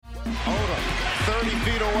Odom, 30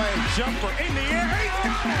 feet away, jumper in the air,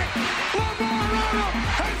 he's got it! Lamar Odom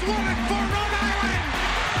has won it for Rhode Island!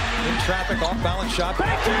 In traffic, off-balance shot,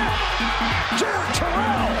 back in! Jared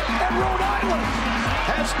Terrell, and Rhode Island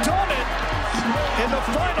has done it in the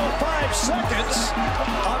final 5 seconds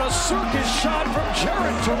on a circus shot from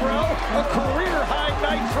Jared Terrell, a career-high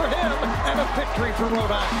night for him, and a victory for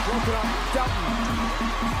Rhode Island. Broke it up, Doughton,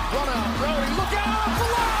 run out, Rowdy, look out,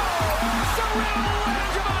 below! Surreal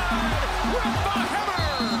Benjamin with the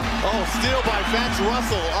hammer! Oh, steal by Vance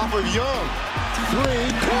Russell off of Young. 3.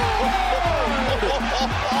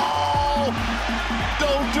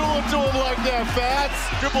 Don't do it to him like that, Fats.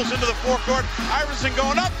 Dribbles into the forecourt. Iverson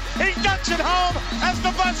going up. He ducks it home as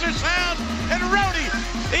the buzzer sounds. And Rowdy,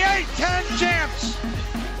 the A-10 champs.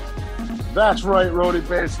 That's right, Rhody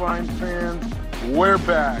Baseline fans. We're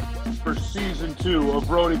back for season 2 of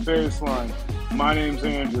Rhody Baseline. My name's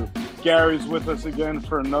Andrew. Gary's with us again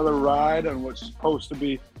for another ride on what's supposed to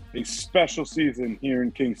be a special season here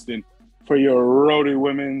in Kingston for your Rhody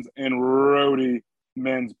women's and Rhody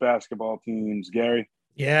men's basketball teams. Gary?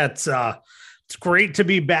 Yeah, it's great to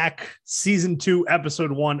be back. Season 2,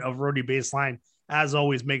 episode 1 of Rhody Baseline. As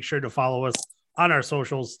always, make sure to follow us on our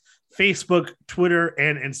socials, Facebook, Twitter,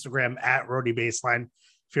 and Instagram at Rhody Baseline.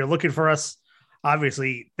 If you're looking for us,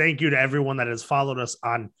 obviously, thank you to everyone that has followed us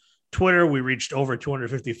on Twitter. We reached over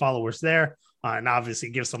 250 followers there. And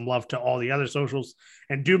obviously give some love to all the other socials.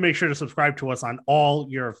 And do make sure to subscribe to us on all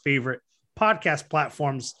your favorite podcast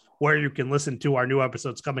platforms where you can listen to our new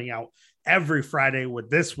episodes coming out every Friday,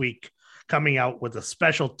 with this week coming out with a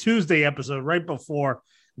special Tuesday episode right before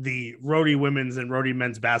the Rhody women's and Rhody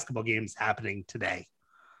men's basketball games happening today.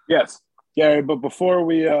 Yes, Gary, but before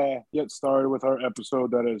we get started with our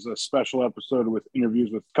episode, that is a special episode with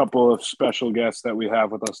interviews with a couple of special guests that we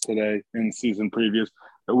have with us today in season previews,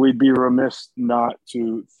 we'd be remiss not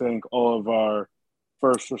to thank all of our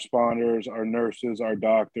first responders, our nurses, our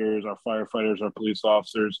doctors, our firefighters, our police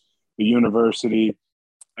officers, the university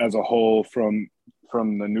as a whole, from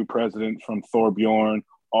the new president, from Thor Bjorn,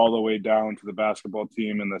 all the way down to the basketball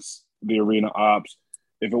team and the arena ops.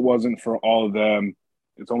 If it wasn't for all of them,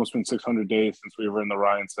 it's almost been 600 days since we were in the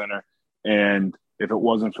Ryan Center. And if it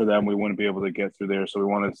wasn't for them, we wouldn't be able to get through there. So we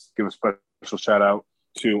want to give a special shout out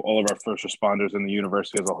to all of our first responders and the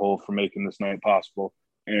university as a whole for making this night possible.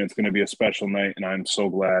 And it's going to be a special night. And I'm so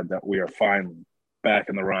glad that we are finally back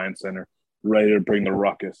in the Ryan Center, ready to bring the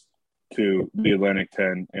ruckus to the Atlantic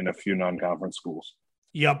 10 and a few non-conference schools.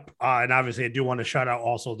 Yep. And obviously I do want to shout out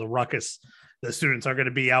also the ruckus. The students are going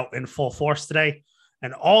to be out in full force today.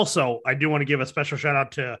 And also I do want to give a special shout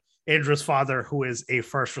out to Andrew's father, who is a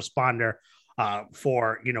first responder,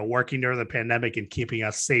 for, working during the pandemic and keeping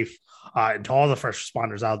us safe, and to all the first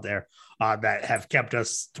responders out there that have kept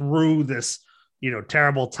us through this,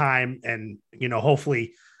 terrible time, and,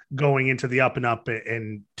 hopefully going into the up and up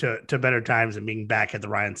and to better times and being back at the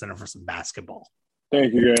Ryan Center for some basketball.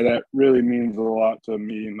 Thank you, Gary. That really means a lot to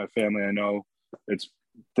me and my family. I know it's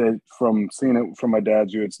that from seeing it from my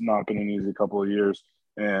dad's view, it's not been an easy couple of years,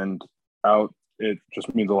 and out, it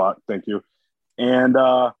just means a lot. Thank you. And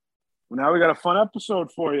now we got a fun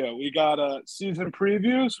episode for you. We got a season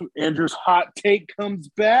previews. Andrew's hot take comes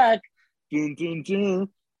back. Dun, dun, dun.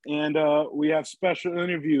 And we have special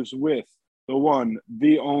interviews with the one,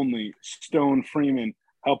 the only Stone Freeman,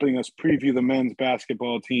 helping us preview the men's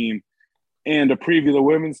basketball team. And to preview the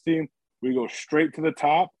women's team, we go straight to the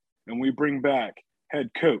top and we bring back head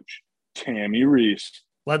coach Tammy Reese.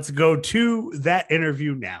 Let's go to that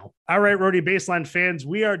interview now. All right, Rhody Baseline fans,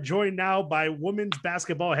 we are joined now by women's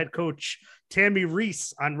basketball head coach Tammy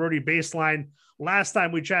Reese on Rhody Baseline. Last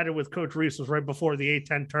time we chatted with Coach Reese was right before the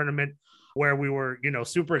A-10 tournament, where we were,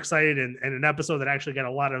 super excited, and an episode that actually got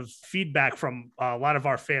a lot of feedback from a lot of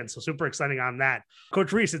our fans. So super exciting on that.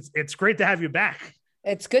 Coach Reese, it's great to have you back.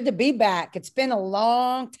 It's good to be back. It's been a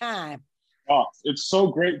long time. Oh, it's so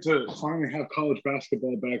great to finally have college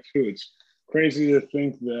basketball back too. It's crazy to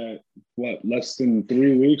think that, less than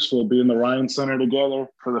 3 weeks we'll be in the Ryan Center together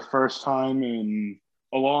for the first time in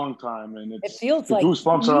a long time. And it feels the like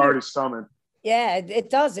goosebumps are already stomach. Yeah, it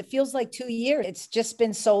does. It feels like 2 years. It's just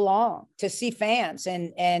been so long to see fans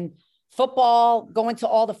and football, going to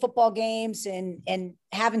all the football games and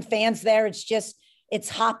having fans there. It's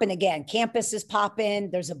hopping again. Campus is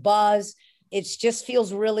popping. There's a buzz. It just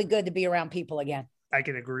feels really good to be around people again. I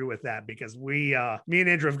can agree with that, because me and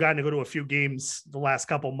Andrew have gotten to go to a few games the last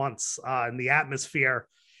couple months, and the atmosphere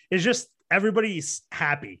is just, everybody's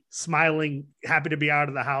happy, smiling, happy to be out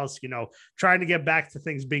of the house, trying to get back to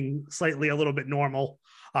things being slightly a little bit normal.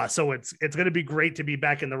 So it's going to be great to be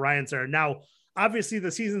back in the Ryan Center. Now, Obviously,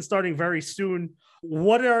 the season's starting very soon.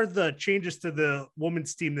 What are the changes to the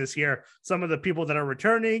women's team this year? Some of the people that are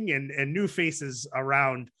returning and new faces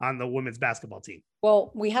around on the women's basketball team.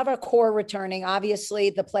 Well, we have our core returning.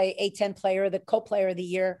 Obviously, the A10 player, the co-player of the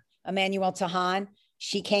year, Emmanuel Tahan.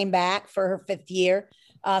 She came back for her 5th year.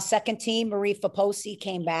 Second team, Marie Faposi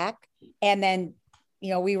came back. And then,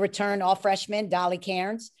 we returned all freshmen, Dolly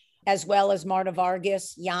Cairns, as well as Marta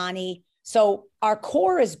Vargas, Yanni. So our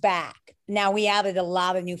core is back. Now we added a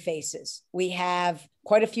lot of new faces. We have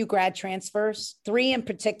quite a few grad transfers, 3 in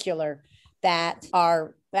particular that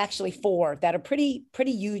are actually 4 that are pretty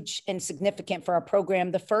huge and significant for our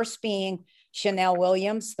program. The first being Chanel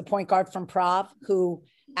Williams, the point guard from Prav, who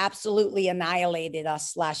absolutely annihilated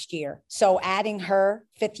us last year. So adding her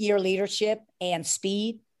 5th year leadership and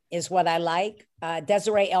speed is what I like.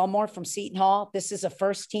 Desiree Elmore from Seton Hall. This is a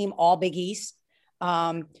first team all Big East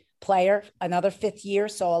player, another 5th year.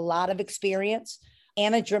 So a lot of experience.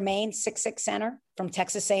 Anna Germain, 6'6" center from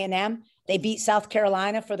Texas A&M. They beat South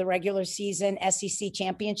Carolina for the regular season SEC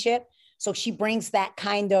championship. So she brings that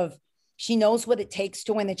she knows what it takes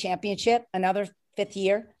to win the championship, another 5th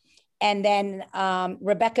year. And then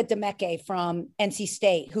Rebecca Demeke from NC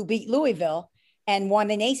State, who beat Louisville and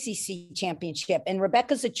won an ACC championship. And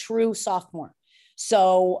Rebecca's a true sophomore.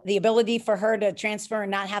 So the ability for her to transfer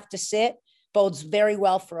and not have to sit bodes very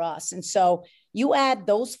well for us. And so you add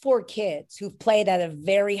those 4 kids who've played at a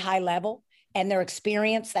very high level and their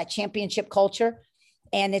experience, that championship culture,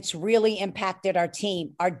 and it's really impacted our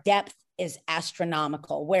team. Our depth is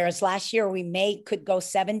astronomical. Whereas last year we could go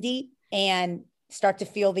 7 deep and start to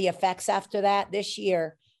feel the effects after that. This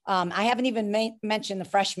year, I haven't even mentioned the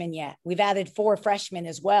freshmen yet. We've added 4 freshmen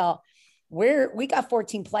as well. We got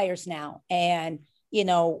 14 players now, and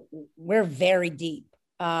we're very deep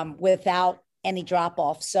without any drop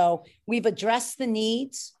off. So we've addressed the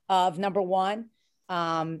needs of number 1,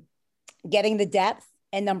 getting the depth,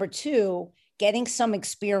 and number 2, getting some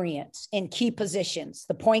experience in key positions,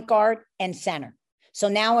 the point guard and center. So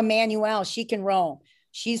now Emmanuel, she can roam.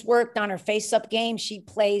 She's worked on her face-up game. She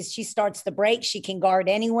starts the break. She can guard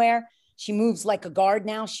anywhere. She moves like a guard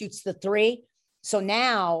now, shoots the 3. So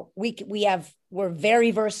now we're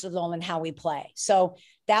very versatile in how we play. So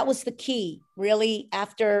that was the key, really,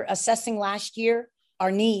 after assessing last year,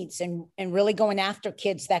 our needs and really going after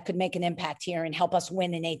kids that could make an impact here and help us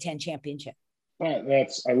win an A10 championship. I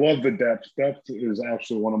love the depth. Depth is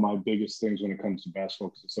actually one of my biggest things when it comes to basketball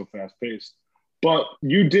because it's so fast-paced. But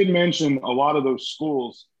you did mention a lot of those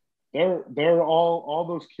schools. They're all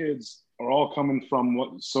those kids are all coming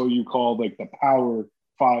from you call like the Power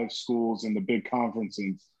 5 schools and the big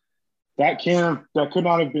conferences. That could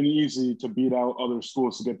not have been easy to beat out other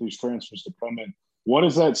schools to get these transfers to come in. What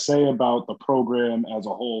does that say about the program as a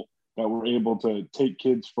whole that we're able to take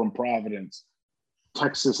kids from Providence,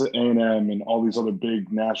 Texas A&M, and all these other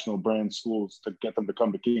big national brand schools to get them to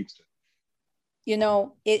come to Kingston?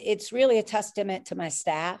 It's really a testament to my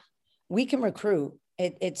staff. We can recruit.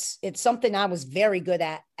 It's something I was very good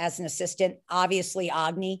at as an assistant. Obviously,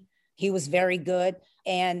 Agni, he was very good.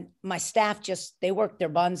 And my staff they worked their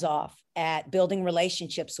buns off at building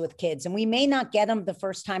relationships with kids. And we may not get them the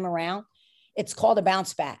first time around. It's called a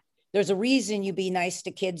bounce back. There's a reason you be nice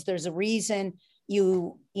to kids. There's a reason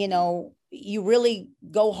you really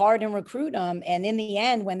go hard and recruit them. And in the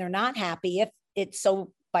end, when they're not happy, if it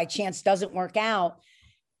so by chance doesn't work out,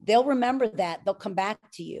 they'll remember that. They'll come back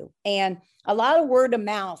to you. And a lot of word of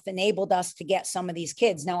mouth enabled us to get some of these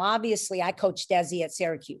kids. Now, obviously, I coached Desi at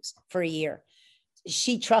Syracuse for a year.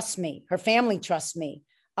 She trusts me. Her family trusts me.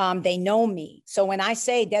 They know me. So when I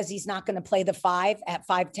say Desi's not going to play the 5 at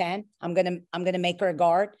 5'10", I'm going to make her a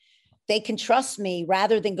guard. They can trust me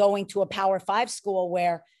rather than going to a Power 5 school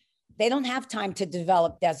where they don't have time to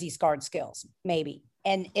develop Desi's guard skills, maybe.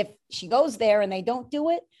 And if she goes there and they don't do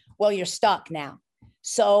it, well, you're stuck now.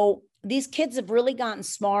 So these kids have really gotten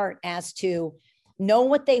smart as to know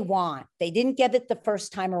what they want. They didn't get it the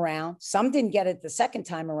first time around. Some didn't get it the second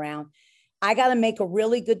time around. I got to make a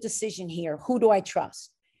really good decision here. Who do I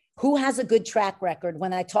trust? Who has a good track record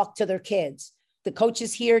when I talk to their kids? The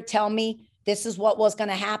coaches here tell me this is what was going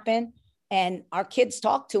to happen. And our kids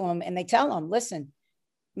talk to them and they tell them, listen,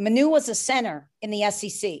 Manu was a center in the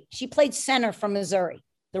SEC. She played center from Missouri.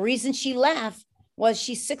 The reason she left was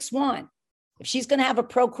she's 6'1". If she's going to have a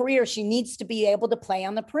pro career, she needs to be able to play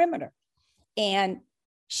on the perimeter. And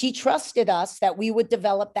she trusted us that we would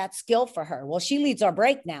develop that skill for her. Well, she leads our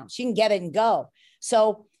break now. She can get it and go.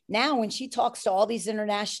 So now when she talks to all these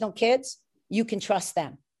international kids, you can trust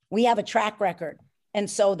them. We have a track record. And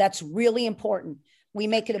so that's really important. We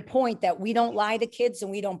make it a point that we don't lie to kids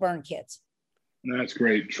and we don't burn kids. And that's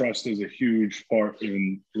great. Trust is a huge part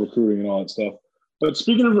in recruiting and all that stuff. But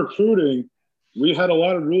speaking of recruiting, we had a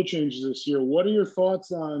lot of rule changes this year. What are your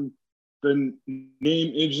thoughts on the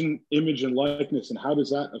name, image, and likeness, and how does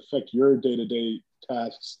that affect your day-to-day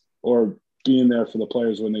tasks or being there for the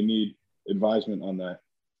players when they need advisement on that?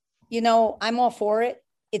 I'm all for it.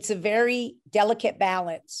 It's a very delicate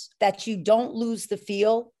balance that you don't lose the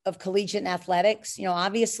feel of collegiate athletics.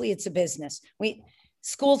 Obviously it's a business.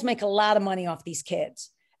 Schools make a lot of money off these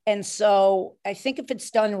kids. And so I think if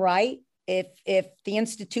it's done right, if the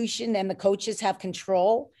institution and the coaches have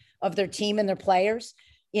control of their team and their players,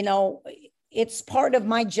 it's part of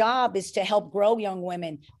my job is to help grow young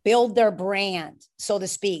women, build their brand, so to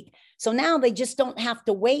speak. So now they just don't have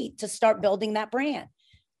to wait to start building that brand.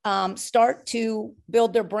 Start to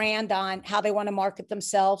build their brand on how they want to market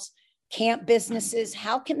themselves, camp businesses.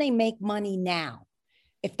 How can they make money now?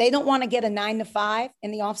 If they don't want to get a 9-to-5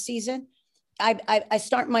 in the off season, I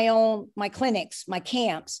start my clinics, my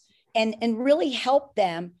camps, and really help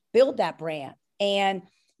them build that brand. And,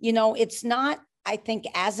 it's not, I think,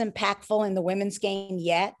 as impactful in the women's game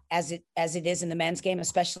yet as it is in the men's game,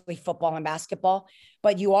 especially football and basketball.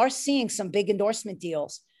 But you are seeing some big endorsement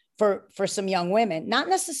deals for some young women, not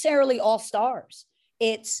necessarily all stars.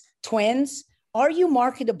 It's twins. Are you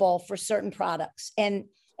marketable for certain products? And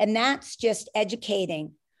that's just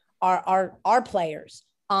educating our players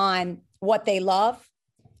on what they love,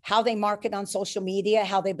 how they market on social media,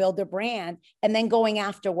 how they build their brand, and then going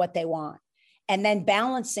after what they want. And then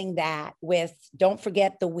balancing that with, don't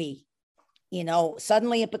forget the we.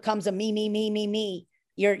 Suddenly it becomes a me.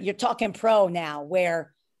 You're talking pro now,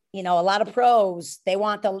 where a lot of pros,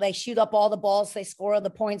 they shoot up all the balls, they score all the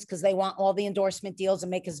points because they want all the endorsement deals and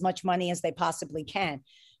make as much money as they possibly can.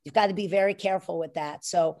 You've got to be very careful with that.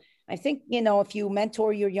 So I think, if you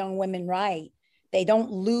mentor your young women right, they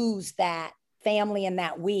don't lose that family and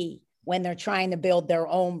that we when they're trying to build their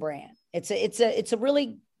own brand. It's a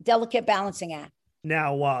really delicate balancing act.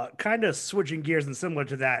 Now, kind of switching gears and similar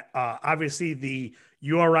to that, obviously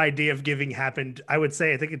your idea of giving happened, I would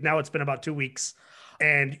say, I think now it's been about 2 weeks.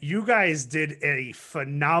 And you guys did a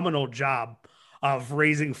phenomenal job of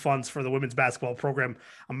raising funds for the women's basketball program.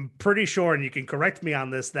 I'm pretty sure, and you can correct me on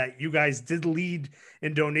this, that you guys did lead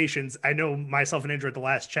in donations. I know myself and Andrew at the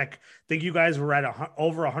last check, I think you guys were at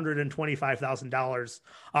over $125,000.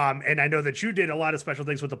 And I know that you did a lot of special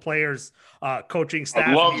things with the players, coaching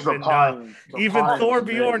staff, even Thor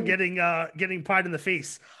Bjorn getting pied in the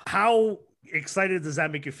face. How excited does that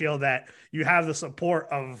make you feel that you have the support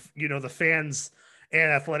of, the fans and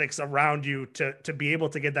athletics around you to be able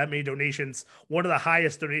to get that many donations, one of the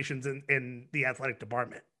highest donations in the athletic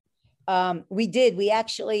department? We did. We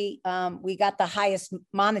actually, we got the highest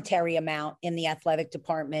monetary amount in the athletic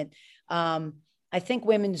department. I think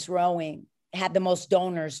women's rowing had the most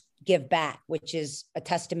donors give back, which is a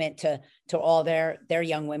testament to all their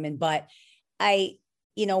young women. But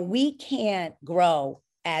we can't grow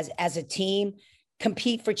as a team,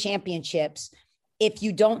 compete for championships if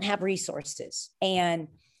you don't have resources. And,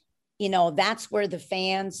 that's where the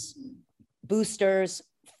fans, boosters,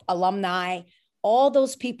 alumni, all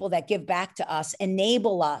those people that give back to us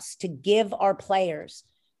enable us to give our players,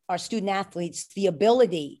 our student athletes, the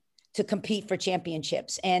ability to compete for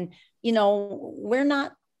championships. And, we're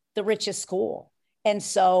not the richest school. And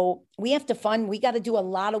so we have to we got to do a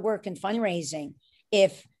lot of work in fundraising.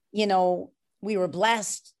 If, we were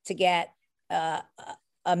blessed to get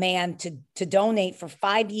a man to donate for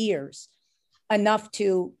 5 years, enough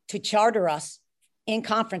to charter us in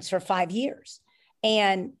conference for 5 years.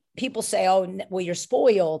 And people say, oh, well, you're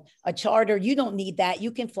spoiled, a charter, you don't need that.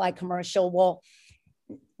 You can fly commercial. Well,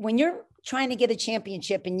 when you're trying to get a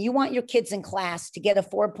championship and you want your kids in class to get a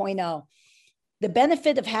 4.0, the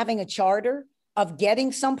benefit of having a charter, of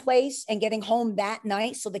getting someplace and getting home that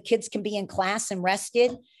night so the kids can be in class and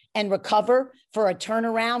rested and recover for a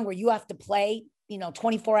turnaround where you have to play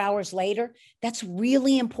 24 hours later, that's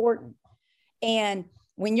really important. And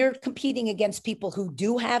when you're competing against people who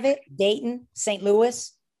do have it, Dayton, St.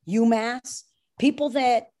 Louis, UMass, people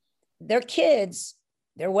that their kids,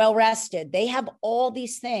 they're well rested, they have all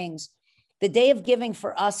these things. The day of giving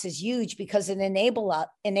for us is huge because it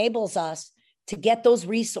enables us to get those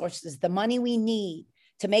resources, the money we need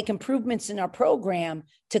to make improvements in our program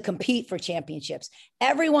to compete for championships.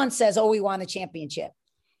 Everyone says, oh, we want a championship.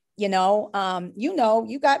 You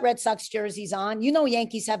got Red Sox jerseys on,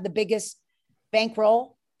 Yankees have the biggest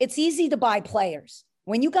bankroll. It's easy to buy players.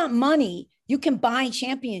 When you got money, you can buy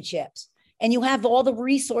championships and you have all the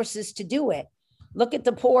resources to do it. Look at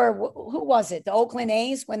the poor, who was it? The Oakland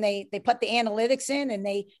A's, when they put the analytics in and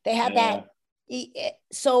they had that.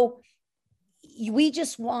 So, we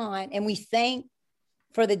just want, and we thank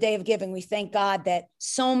for the Day of Giving. We thank God that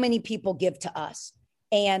so many people give to us,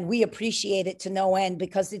 and we appreciate it to no end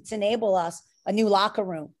because it's enabled us a new locker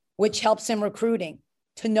room, which helps in recruiting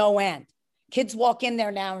to no end. Kids walk in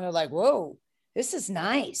there now and they're like, whoa, this is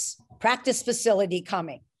nice. Practice facility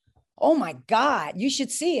coming. Oh my God, you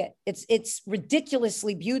should see it. It's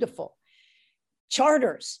ridiculously beautiful.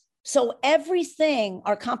 Charters. So everything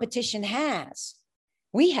our competition has,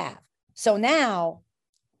 we have. So now,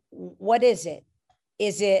 what is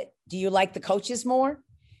it? Do you like the coaches more?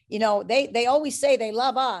 You know, they always say they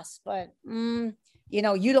love us, but you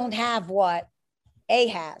know, you don't have what A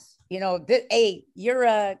has. You know, you're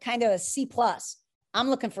a kind of a C+. I'm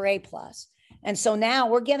looking for A+. And so now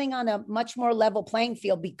we're getting on a much more level playing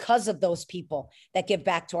field because of those people that give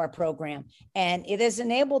back to our program. And it has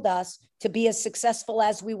enabled us to be as successful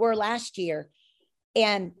as we were last year.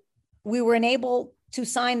 And we were enabled to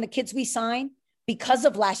sign the kids we signed because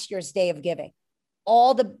of last year's Day of Giving.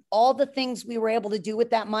 All the things we were able to do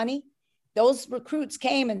with that money, those recruits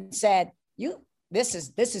came and said, this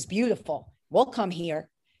is beautiful. We'll come here.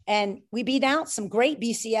 And we beat out some great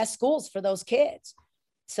BCS schools for those kids.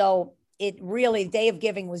 So it really, Day of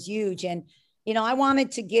Giving was huge. And, you know, I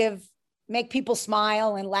wanted to make people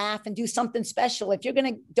smile and laugh and do something special. If you're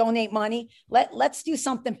going to donate money, let's do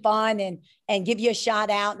something fun and give you a shout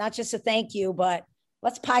out, not just a thank you, but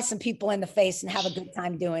let's pie some people in the face and have a good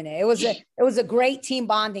time doing it. It was a great team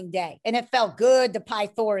bonding day, and it felt good to pie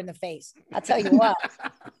Thor in the face. I'll tell you what.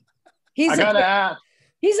 He's a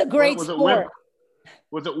great sport.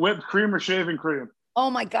 Was it whipped cream or shaving cream? Oh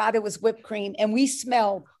my God, it was whipped cream. And we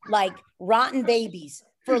smelled like rotten babies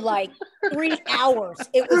for like 3 hours.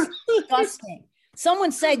 It was disgusting.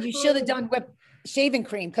 Someone said you should have done whipped shaving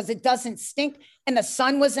cream because it doesn't stink. And the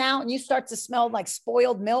sun was out and you start to smell like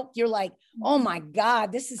spoiled milk. You're like, oh my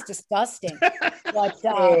God, this is disgusting. But,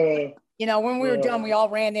 you know, when we were done, we all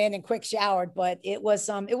ran in and quick showered, but it was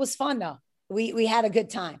fun though. We had a good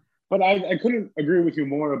time. But I couldn't agree with you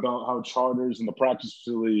more about how Charters and the practice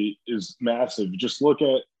facility is massive. Just look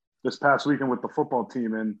at this past weekend with the football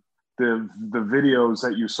team and the videos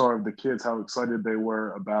that you saw of the kids, how excited they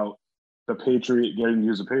were about getting to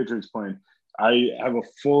use the Patriots plane. I have a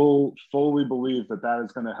fully believe that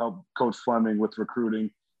is going to help Coach Fleming with recruiting,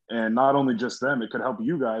 and not only just them, it could help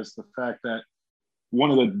you guys. The fact that one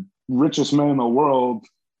of the richest men in the world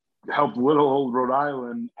helped little old Rhode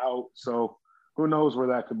Island out. So who knows where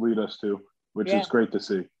that could lead us to, which is great to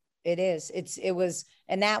see. It is.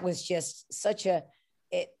 And that was just such an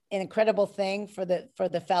incredible thing for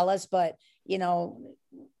the fellas. But, you know,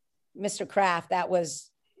 Mr. Kraft, that was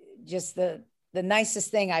just the nicest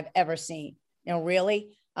thing I've ever seen. You know,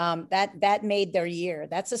 really, that made their year.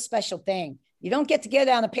 That's a special thing. You don't get to get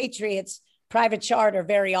on a Patriots private charter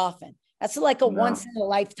very often. That's like a once in a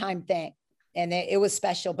lifetime thing. And it was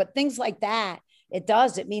special, but things like that,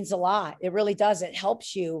 it means a lot. It really does. It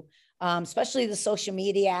helps you, especially the social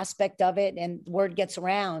media aspect of it, and word gets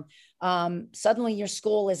around. Suddenly your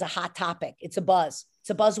school is a hot topic. It's a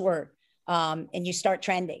buzzword, and you start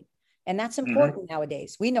trending. And that's important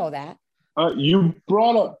nowadays. We know that. You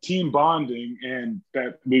brought up team bonding, and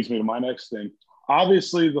that leads me to my next thing.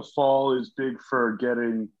 Obviously, the fall is big for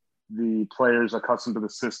getting the players accustomed to the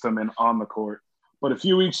system and on the court. But a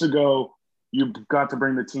few weeks ago, you got to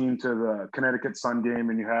bring the team to the Connecticut Sun game,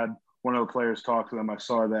 and you had one of the players talk to them. I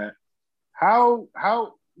saw that.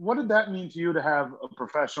 What did that mean to you to have a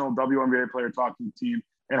professional WNBA player talk to the team?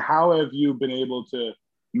 And how have you been able to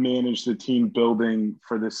manage the team building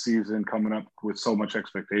for this season coming up with so much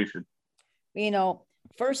expectation? You know,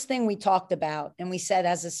 first thing we talked about, and we said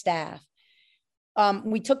as a staff,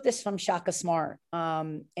 we took this from Shaka Smart,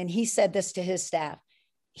 and he said this to his staff.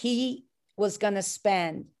 He wanted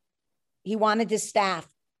his staff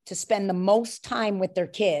to spend the most time with their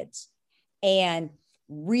kids and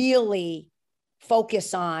really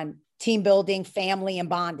focus on team building, family, and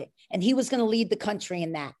bonding. And he was going to lead the country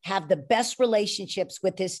in that, have the best relationships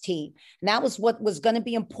with his team. And that was what was going to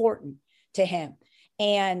be important to him.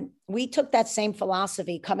 And we took that same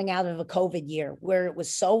philosophy coming out of a COVID year where it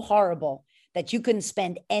was so horrible that you couldn't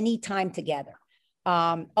spend any time together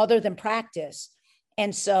other than practice.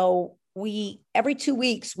 And so every 2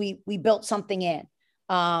 weeks, we built something in,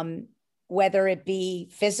 whether it be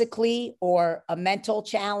physically or a mental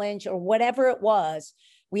challenge or whatever it was.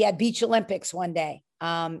 We had Beach Olympics one day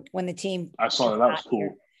when the team. I saw that. That was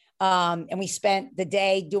cool. And we spent the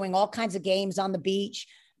day doing all kinds of games on the beach.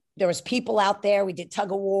 There was people out there. We did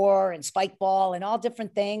tug of war and spike ball and all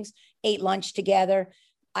different things, ate lunch together.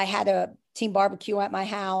 I had a team barbecue at my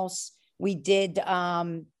house. We did,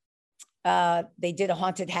 they did a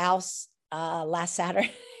haunted house last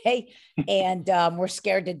Saturday, and we're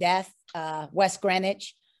scared to death. West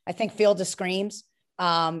Greenwich, I think Field of Screams,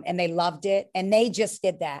 and they loved it. And they just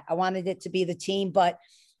did that. I wanted it to be the team, but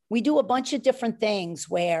we do a bunch of different things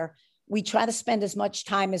where we try to spend as much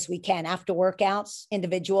time as we can after workouts,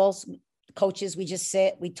 individuals, coaches. We just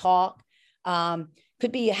sit, we talk.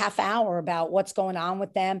 Could be a half hour about what's going on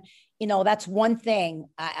with them. You know, that's one thing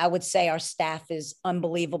I would say our staff is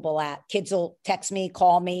unbelievable at. Kids will text me,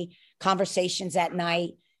 call me, conversations at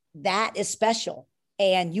night. That is special.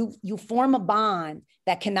 And you form a bond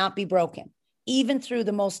that cannot be broken, even through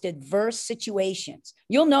the most adverse situations.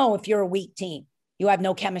 You'll know if you're a weak team, you have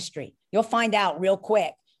no chemistry. You'll find out real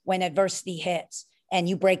quick when adversity hits and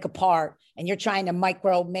you break apart and you're trying to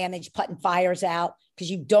micromanage putting fires out because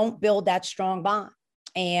you don't build that strong bond.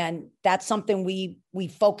 And that's something we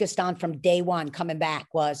focused on from day one coming back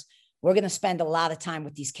was we're going to spend a lot of time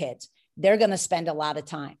with these kids. They're going to spend a lot of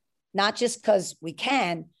time, not just because we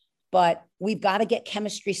can, but we've got to get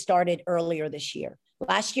chemistry started earlier this year.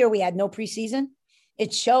 Last year, we had no preseason.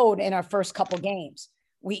 It showed in our first couple games.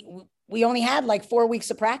 We only had like 4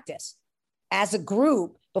 weeks of practice. As a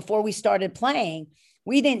group, before we started playing,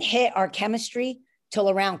 we didn't hit our chemistry till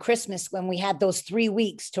around Christmas when we had those 3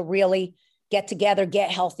 weeks to really get together,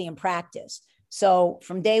 get healthy and practice. So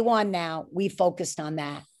from day one now, we focused on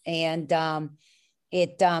that. And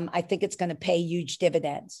I think it's going to pay huge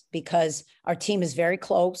dividends because our team is very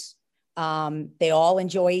close. They all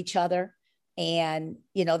enjoy each other. And,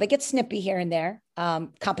 you know, they get snippy here and there,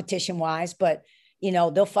 competition wise, but, you know,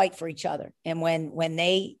 they'll fight for each other. And when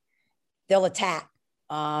they'll attack.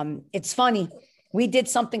 It's funny. We did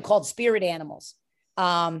something called spirit animals.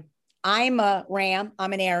 I'm a ram.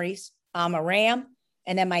 I'm an Aries. I'm a ram.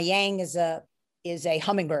 And then my yang is a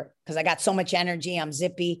hummingbird because I got so much energy. I'm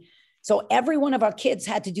zippy. So every one of our kids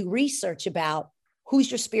had to do research about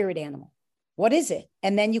who's your spirit animal. What is it?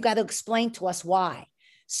 And then you got to explain to us why.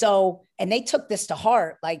 So, and they took this to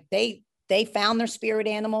heart. Like they found their spirit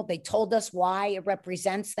animal. They told us why it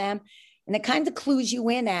represents them. And it kind of clues you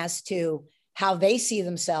in as to how they see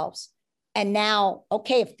themselves. And now,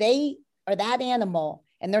 okay, if they are that animal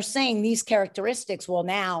and they're saying these characteristics, well,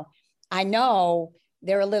 now I know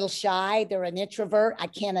they're a little shy. They're an introvert. I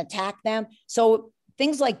can't attack them. So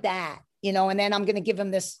things like that, you know, and then I'm going to give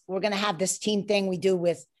them this. We're going to have this team thing we do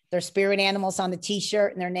with their spirit animals on the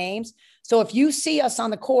t-shirt and their names. So if you see us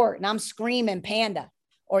on the court and I'm screaming panda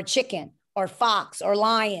or chicken or fox or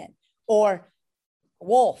lion or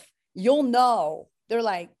wolf, you'll know. They're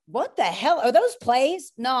like, what the hell are those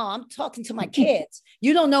plays? No, I'm talking to my kids.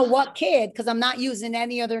 You don't know what kid, because I'm not using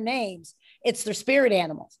any other names. It's their spirit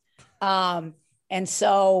animals. And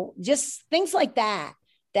so just things like that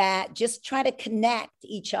just try to connect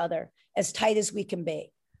each other as tight as we can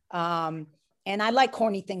be. And I like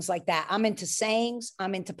corny things like that. I'm into sayings.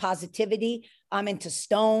 I'm into positivity. I'm into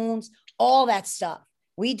stones, all that stuff.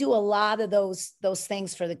 We do a lot of those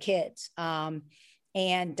things for the kids.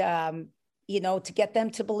 You know, to get them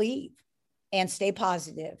to believe and stay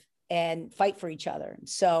positive and fight for each other.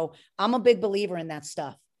 So I'm a big believer in that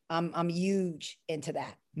stuff. I'm huge into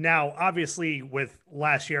that. Now, obviously, with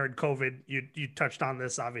last year and COVID, you touched on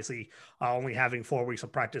this, obviously, only having 4 weeks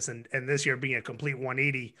of practice and this year being a complete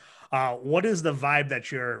 180. What is the vibe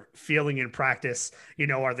that you're feeling in practice? You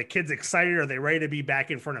know, are the kids excited? Are they ready to be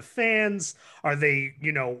back in front of fans? Are they,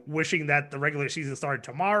 you know, wishing that the regular season started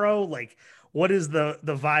tomorrow? Like, what is the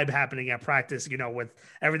vibe happening at practice, you know, with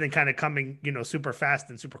everything kind of coming, you know, super fast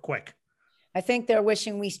and super quick? I think they're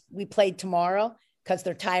wishing we played tomorrow because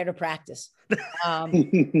they're tired of practice.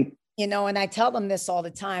 You know, and I tell them this all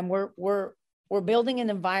the time. We're building an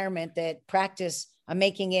environment that practice, I'm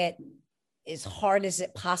making it as hard as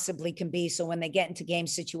it possibly can be. So when they get into game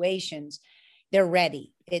situations, they're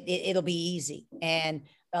ready. It'll be easy. And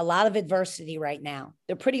a lot of adversity right now.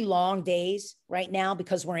 They're pretty long days right now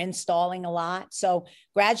because we're installing a lot. So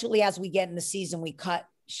gradually, as we get in the season, we cut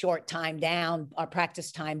short time down, our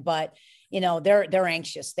practice time, but you know, they're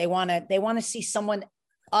anxious. They want to see someone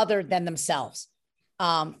other than themselves,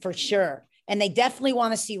 for sure. And they definitely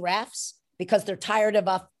want to see refs because they're tired of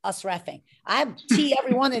us reffing. I tee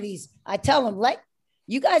every one of these. I tell them,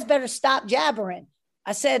 you guys better stop jabbering.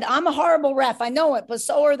 I said, I'm a horrible ref. I know it, but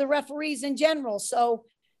so are the referees in general. So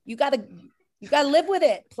you got to live with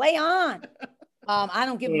it. Play on. I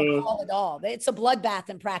don't give them a call at all. It's a bloodbath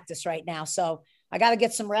in practice right now. So I got to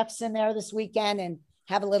get some refs in there this weekend and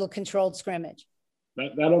have a little controlled scrimmage.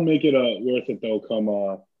 That'll make it worth it though.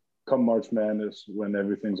 Come March Madness when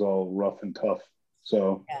everything's all rough and tough.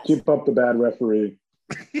 So yes. Keep up the bad referee.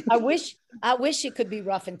 I wish it could be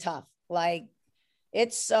rough and tough. Like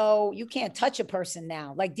It's so you can't touch a person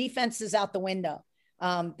now. Like defense is out the window.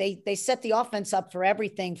 They set the offense up for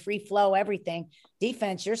everything, free flow, everything.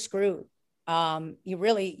 Defense, you're screwed. You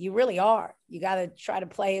really are. You got to try to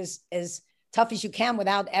play as tough as you can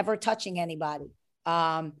without ever touching anybody.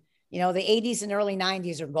 The 80s and early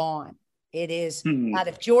 90s are gone. It is not.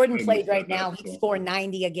 If Jordan played right now, he'd score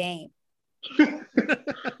 90 a game.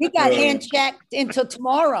 He got hand checked until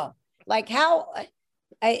tomorrow. Like how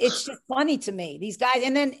it's just funny to me. These guys,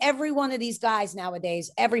 and then every one of these guys nowadays,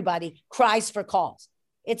 everybody cries for calls.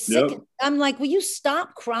 It's sick. I'm like, will you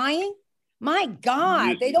stop crying? My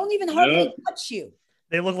God, they don't even hardly touch you.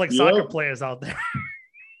 They look like soccer players out there.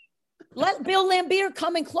 Let Bill Laimbeer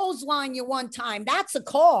come and clothesline you one time. That's a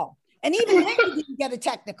call. And even then, you didn't get a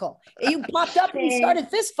technical. You popped up and you started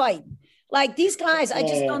fist fighting. Like these guys, I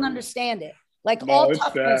just don't understand it. Like all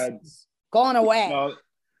toughness is gone away. No,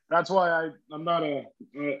 that's why I'm not I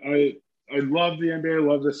love the NBA, I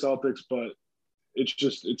love the Celtics, but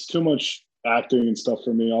it's too much acting and stuff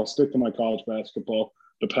for me. I'll stick to my college basketball.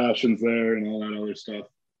 The passion's there and all that other stuff.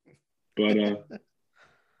 But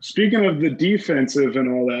speaking of the defensive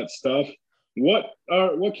and all that stuff, what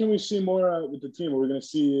can we see more with the team? Are we going to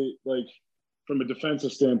see, like, from a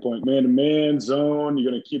defensive standpoint, man-to-man, zone?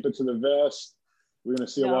 You're going to keep it to the vest? We're going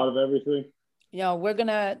to see a lot of everything?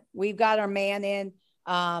 We've got our man in.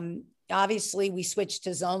 Obviously, we switched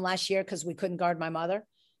to zone last year because we couldn't guard my mother,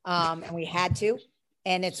 and we had to.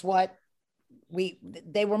 And it's what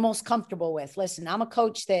they were most comfortable with. Listen, I'm a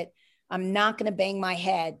coach that I'm not going to bang my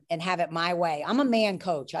head and have it my way. I'm a man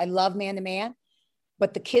coach. I love man-to-man.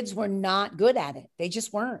 But the kids were not good at it. They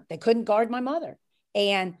just weren't. They couldn't guard my mother.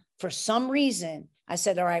 And for some reason, I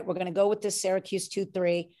said, all right, we're going to go with this Syracuse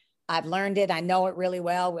 2-3. I've learned it. I know it really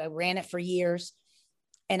well. I ran it for years.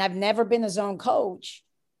 And I've never been a zone coach.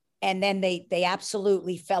 And then they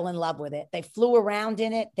absolutely fell in love with it. They flew around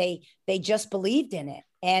in it. They just believed in it.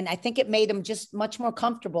 And I think it made them just much more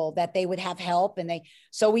comfortable that they would have help.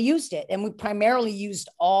 So we used it. And we primarily used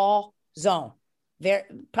all zone. They're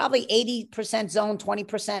probably 80% zone,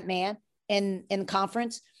 20% man in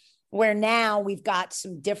conference, where now we've got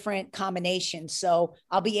some different combinations. So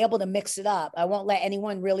I'll be able to mix it up. I won't let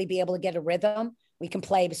anyone really be able to get a rhythm. We can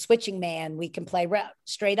play the switching man. We can play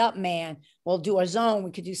straight up man. We'll do our zone.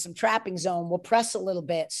 We could do some trapping zone. We'll press a little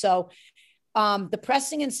bit. So the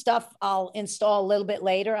pressing and stuff I'll install a little bit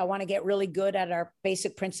later. I want to get really good at our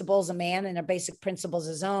basic principles of man and our basic principles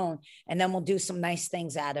of zone. And then we'll do some nice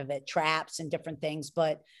things out of it, traps and different things.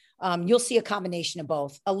 But you'll see a combination of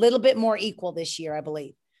both. A little bit more equal this year, I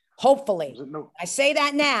believe. Hopefully. I say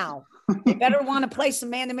that now. You better want to play some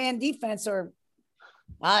man-to-man defense or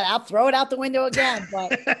I'll throw it out the window again.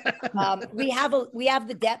 But we have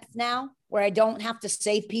the depth now where I don't have to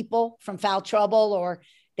save people from foul trouble or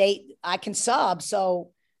I can sub.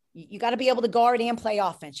 So you got to be able to guard and play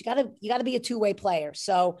offense. You got to be a two-way player.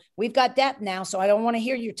 So we've got depth now. So I don't want to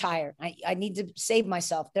hear you're tired. I need to save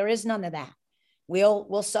myself. There is none of that.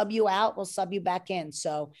 We'll sub you out. We'll sub you back in.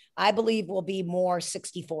 So I believe we'll be more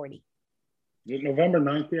 60-40. Is it November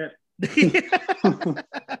 9th yet?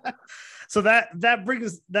 So that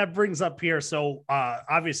brings up here. So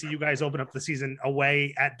obviously you guys open up the season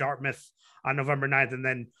away at Dartmouth on November 9th. And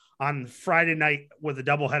then on Friday night with a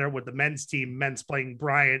doubleheader with the men's team, men's playing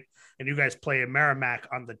Bryant, and you guys play in Merrimack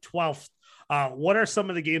on the 12th. What are some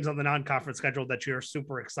of the games on the non-conference schedule that you're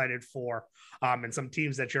super excited for, and some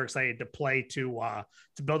teams that you're excited to play to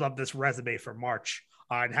build up this resume for March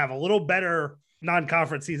and have a little better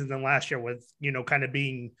non-conference season than last year with, kind of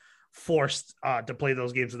being forced to play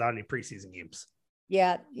those games without any preseason games?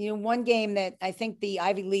 Yeah. One game that I think the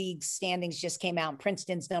Ivy League standings just came out,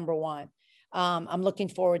 Princeton's number one. I'm looking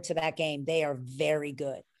forward to that game. They are very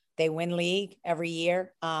good. They win league every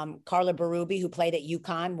year. Carla Berube, who played at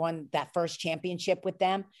UConn, won that first championship with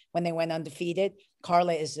them when they went undefeated.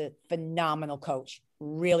 Carla is a phenomenal coach,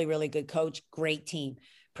 really, really good coach, great team.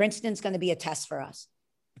 Princeton's going to be a test for us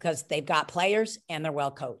because they've got players and they're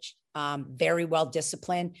well coached, very well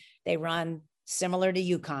disciplined. They run similar to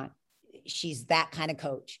UConn. She's that kind of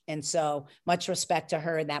coach. And so much respect to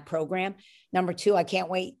her in that program. Number two, I can't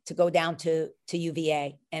wait to go down to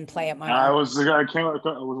UVA and play at my. I was waiting for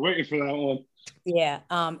that one. Yeah,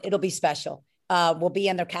 it'll be special. We'll be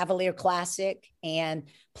in their Cavalier Classic and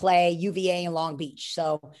play UVA in Long Beach.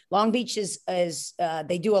 So Long Beach is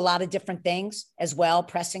they do a lot of different things as well,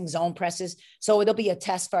 pressing, zone presses. So it'll be a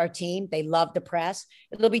test for our team. They love to press.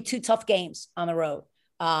 It'll be two tough games on the road.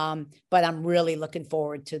 But I'm really looking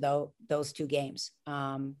forward to those two games.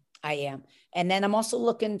 I am. And then I'm also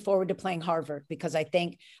looking forward to playing Harvard because I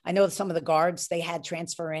know some of the guards they had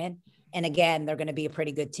transfer in. And again, they're going to be a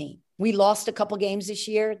pretty good team. we lost a couple games this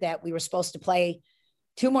year that we were supposed to play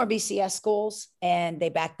 2 more BCS schools, and they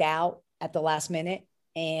backed out at the last minute.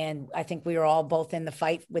 And I think we were all both in the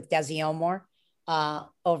fight with Desi Omar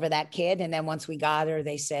over that kid. And then once we got her,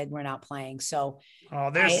 they said, we're not playing. So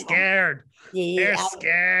they're scared. They're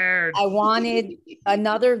scared. I wanted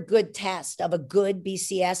another good test of a good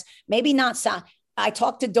BCS. Maybe not. I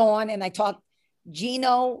talked to Dawn and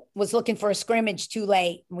Gino was looking for a scrimmage too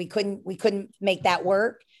late. We couldn't make that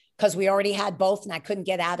work because we already had both and I couldn't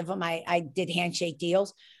get out of them. I did handshake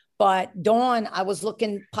deals, but Dawn, I was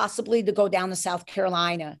looking possibly to go down to South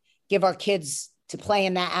Carolina, give our kids to play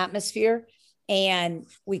in that atmosphere. And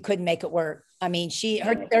we couldn't make it work. I mean,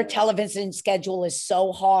 their television schedule is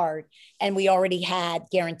so hard, and we already had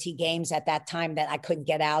guaranteed games at that time that I couldn't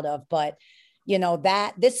get out of. But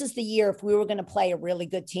this is the year, if we were going to play a really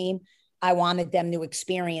good team, I wanted them to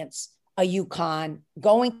experience a UConn,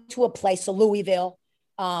 going to a place, a Louisville,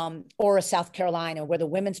 or a South Carolina, where the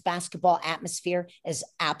women's basketball atmosphere is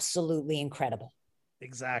absolutely incredible.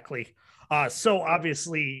 Exactly. So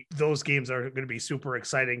obviously those games are going to be super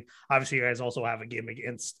exciting. Obviously you guys also have a game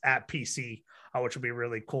at PC, which will be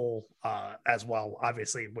really cool as well.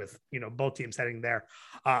 Obviously with, both teams heading there.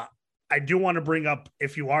 I do want to bring up,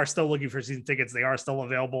 if you are still looking for season tickets, they are still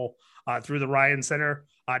available through the Ryan Center.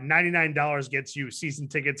 $99 gets you season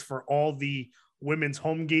tickets for all the women's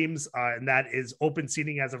home games. And that is open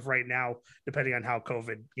seating as of right now, depending on how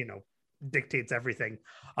COVID, dictates everything.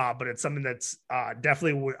 But it's something that's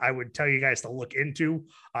definitely I would tell you guys to look into.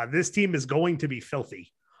 This team is going to be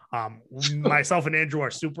filthy. Myself and Andrew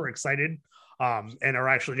are super excited and are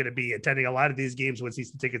actually going to be attending a lot of these games with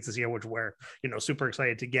season tickets this year, which we're, super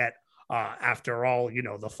excited to get after all,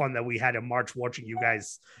 the fun that we had in March watching you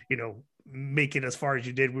guys, make it as far as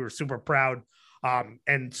you did. We were super proud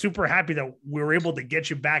and super happy that we were able to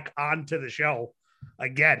get you back onto the show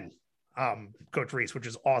again, Coach Reese, which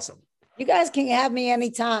is awesome. You guys can have me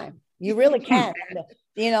anytime. You really can.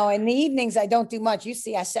 In the evenings, I don't do much. You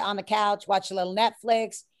see, I sit on the couch, watch a little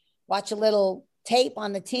Netflix, watch a little tape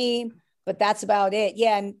on the team, but that's about it.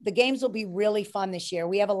 Yeah. And the games will be really fun this year.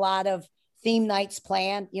 We have a lot of theme nights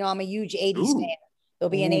planned. I'm a huge 80s fan.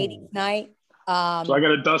 There'll be an 80s night. So I got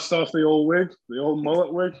to dust off the old wig, the old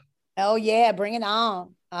mullet wig. Oh yeah. Bring it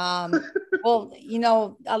on. Well,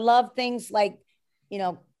 I love things like,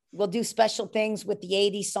 we'll do special things with the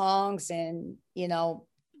 80 songs and,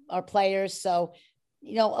 our players. So,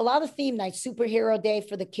 a lot of theme nights, superhero day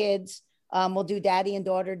for the kids. We'll do daddy and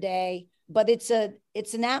daughter day, but it's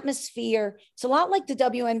an atmosphere. It's a lot like the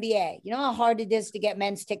WNBA. You know how hard it is to get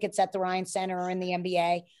men's tickets at the Ryan Center or in the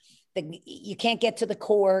NBA? You can't get to the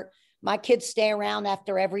court. My kids stay around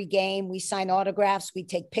after every game. We sign autographs. We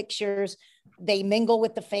take pictures. They mingle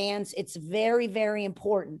with the fans. It's very, very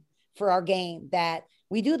important for our game that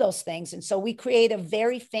we do those things. And so we create a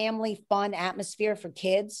very family fun atmosphere for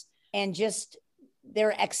kids, and just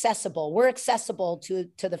they're accessible. We're accessible to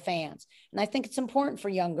the fans. And I think it's important for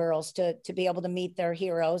young girls to be able to meet their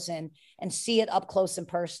heroes and see it up close and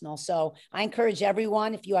personal. So I encourage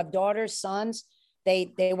everyone, if you have daughters, sons,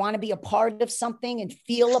 they want to be a part of something and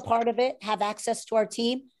feel a part of it, have access to our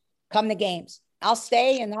team, come to games. I'll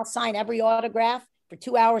stay and I'll sign every autograph for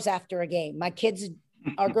 2 hours after a game. My kids,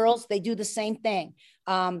 our girls, they do the same thing.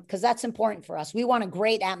 Because that's important for us. We want a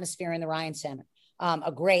great atmosphere in the Ryan Center,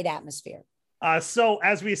 a great atmosphere. So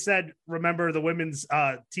as we said, remember the women's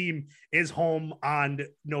team is home on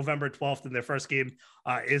November 12th, and their first game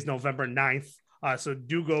is November 9th. So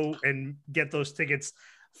do go and get those tickets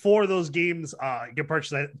for those games. You can purchase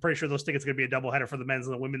that. I'm pretty sure those tickets are going to be a doubleheader for the men's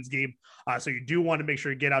and the women's game. So you do want to make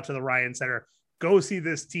sure you get out to the Ryan Center. Go see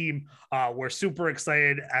this team. We're super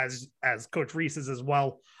excited as Coach Reese is as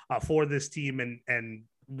well for this team. And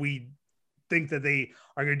we think that they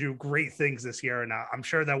are going to do great things this year. And I'm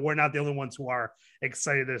sure that we're not the only ones who are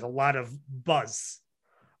excited. There's a lot of buzz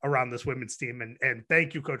around this women's team. And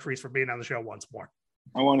thank you, Coach Reese, for being on the show once more.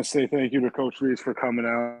 I want to say thank you to Coach Reese for coming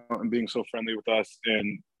out and being so friendly with us.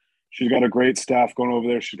 And she's got a great staff going over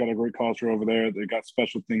there. She's got a great culture over there. They got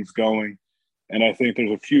special things going. And I think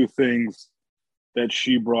there's a few things that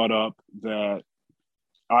she brought up that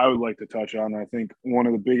I would like to touch on. I think one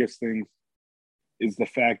of the biggest things is the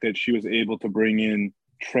fact that she was able to bring in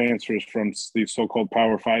transfers from these so-called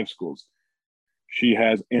Power 5 schools. She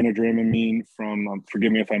has Anna Dramamine from,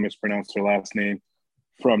 forgive me if I mispronounced her last name,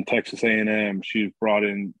 from Texas A&M. She's brought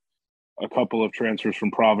in a couple of transfers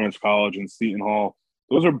from Providence College and Seton Hall.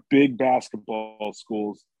 Those are big basketball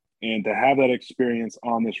schools. And to have that experience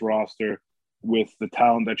on this roster with the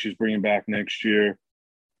talent that she's bringing back next year,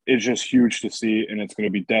 it's just huge to see. And it's going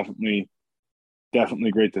to be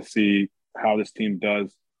definitely great to see how this team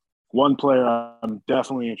does. One player I'm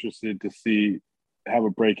definitely interested to see have a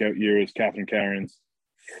breakout year is Catherine Cairns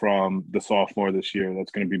from the sophomore this year.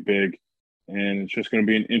 That's going to be big. And it's just going to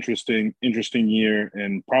be an interesting year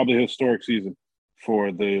and probably a historic season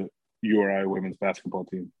for the URI women's basketball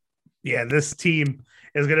team. Yeah, this team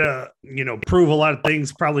is going to, prove a lot of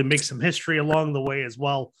things, probably make some history along the way as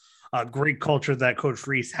well. Great culture that Coach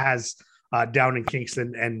Reese has down in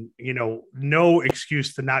Kingston, and, no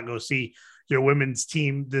excuse to not go see your women's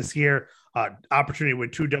team this year. Opportunity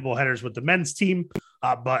with 2 doubleheaders with the men's team,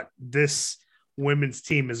 but this women's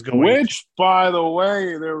team is going. Which, by the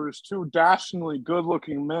way, there was 2 dashingly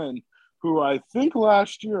good-looking men who I think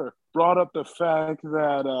last year brought up the fact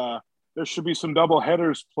that there should be some double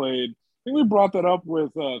headers played. I think we brought that up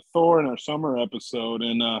with Thor in our summer episode,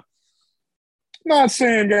 and I'm not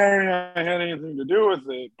saying Gary and I had anything to do with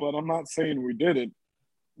it, but I'm not saying we did it.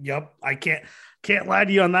 Yep, I can't lie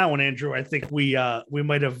to you on that one, Andrew. I think we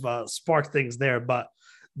might have sparked things there, but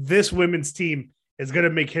this women's team is going to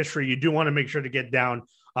make history. You do want to make sure to get down,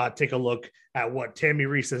 take a look at what Tammy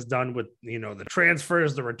Reese has done with the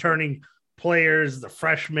transfers, the returning players, the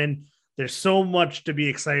freshmen. There's so much to be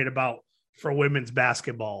excited about for women's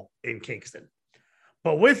basketball in Kingston.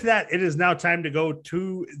 But with that, it is now time to go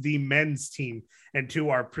to the men's team and to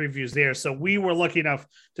our previews there. So we were lucky enough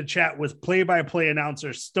to chat with play-by-play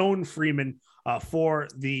announcer Stone Freeman for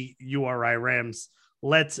the URI Rams.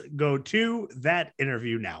 Let's go to that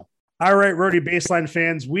interview now. All right, Rhody Baseline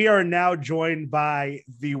fans, we are now joined by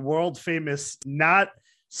the world famous, not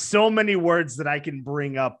so many words that I can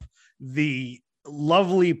bring up, the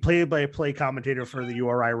lovely play-by-play commentator for the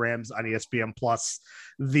URI Rams on ESPN Plus,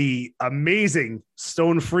 the amazing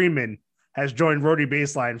Stone Freeman has joined Rhody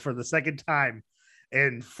Baseline for the second time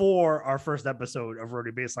and for our first episode of Rhody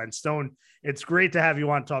Baseline. Stone, it's great to have you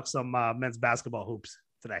on, talk some men's basketball hoops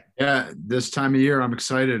today. Yeah, this time of year, I'm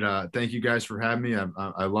excited. Thank you guys for having me.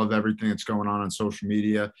 I love everything that's going on social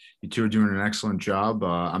media. You two are doing an excellent job.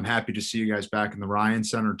 I'm happy to see you guys back in the Ryan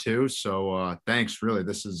Center too. So thanks, really.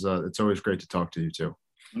 This is it's always great to talk to you too.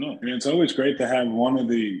 No, I mean, it's always great to have one of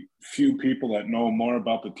the few people that know more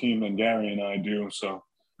about the team than Gary and I do. So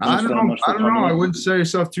I don't know. I wouldn't sell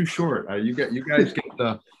yourself too short. You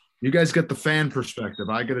guys get the fan perspective.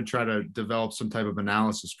 I got to try to develop some type of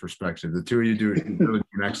analysis perspective. The two of you do really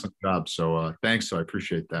an excellent job. So thanks. So I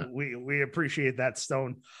appreciate that. We appreciate that,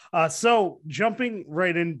 Stone. So jumping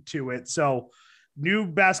right into it. So new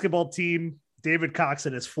basketball team, David Cox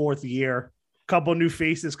in his 4th year, couple new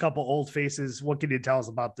faces, couple old faces. What can you tell us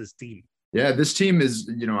about this team? Yeah, this team is,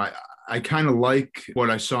 I kind of like what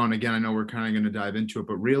I saw. And again, I know we're kind of going to dive into it,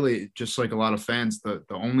 but really just like a lot of fans, the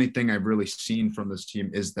only thing I've really seen from this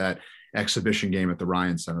team is that exhibition game at the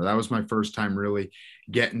Ryan Center. That was my first time really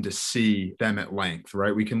getting to see them at length,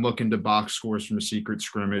 right? We can look into box scores from a secret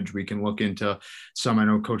scrimmage. We can look into some, I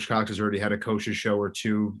know Coach Cox has already had a coach's show or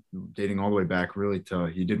two dating all the way back really to,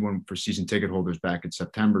 he did one for season ticket holders back in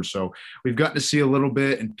September. So we've gotten to see a little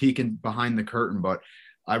bit and peeking behind the curtain, but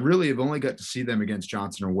I really have only got to see them against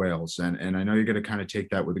Johnson or Wales. And I know you're going to kind of take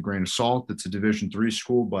that with a grain of salt. It's a Division III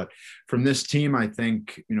school, but from this team, I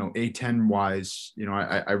think, A10 wise,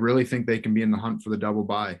 I really think they can be in the hunt for the double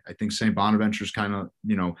bye. I think St. Bonaventure's kind of,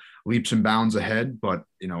 leaps and bounds ahead, but,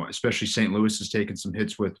 especially St. Louis has taken some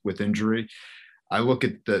hits with injury. I look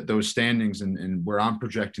at those standings and where I'm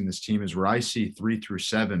projecting this team is where I see 3 through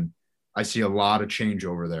 7. I see a lot of change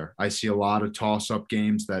over there. I see a lot of toss-up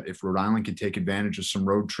games that if Rhode Island can take advantage of some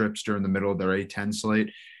road trips during the middle of their A10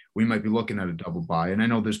 slate, we might be looking at a double bye. And I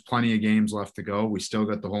know there's plenty of games left to go. We still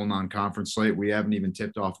got the whole non-conference slate. We haven't even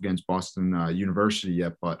tipped off against Boston University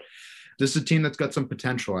yet, but this is a team that's got some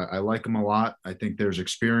potential. I like them a lot. I think there's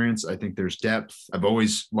experience. I think there's depth. I've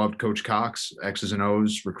always loved Coach Cox, X's and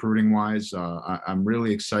O's, recruiting-wise. I'm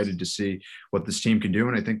really excited to see what this team can do,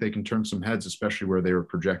 and I think they can turn some heads, especially where they were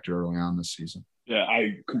projected early on this season. Yeah,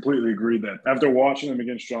 I completely agree that after watching them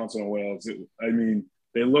against Johnson and Wales,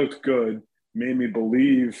 they looked good, made me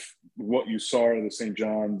believe what you saw of the St.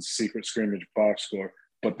 John's secret scrimmage box score,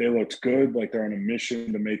 but they looked good, like they're on a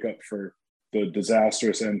mission to make up for the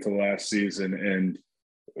disastrous end to last season. And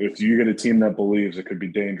if you get a team that believes, it could be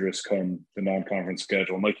dangerous come the non-conference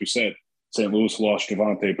schedule. And like you said, St. Louis lost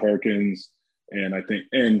Javante Perkins. And I think,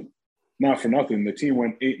 and not for nothing, the team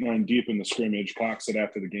went 8-9 deep in the scrimmage. Cox said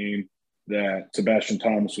after the game that Sebastian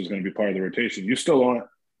Thomas was going to be part of the rotation. You still aren't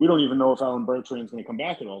we don't even know if Alan Bertrand's going to come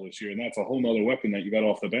back at all this year. And that's a whole nother weapon that you got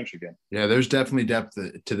off the bench again. Yeah, there's definitely depth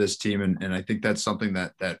to this team. And I think that's something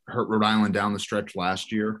that hurt Rhode Island down the stretch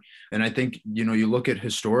last year. And I think, you look at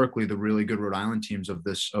historically the really good Rhode Island teams of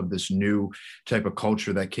this new type of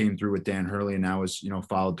culture that came through with Dan Hurley and now is,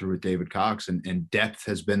 followed through with David Cox, and depth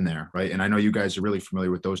has been there, right? And I know you guys are really familiar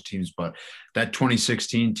with those teams, but that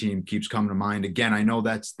 2016 team keeps coming to mind. Again, I know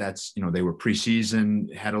that's they were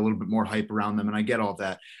preseason, had a little bit more hype around them, and I get all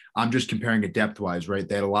that. I'm just comparing it depth-wise, right?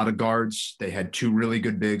 They had a lot of guards. They had two really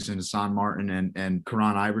good bigs in Hassan Martin and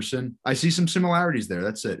Karan Iverson. I see some similarities there.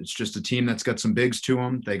 That's it. It's just a team that's got some bigs to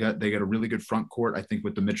them. They got a really good front court, I think,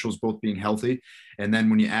 with the Mitchells both being healthy. And then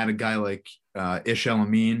when you add a guy like Ish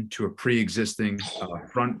El-Amin to a pre-existing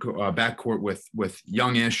backcourt with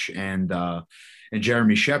young Ish and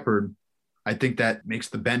Jeremy Shepard, I think that makes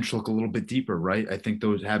the bench look a little bit deeper, right? I think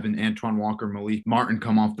those having Antoine Walker, Malik Martin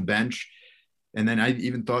come off the bench. And then I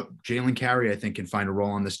even thought Jalen Carey, I think, can find a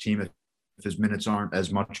role on this team if his minutes aren't as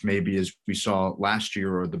much maybe as we saw last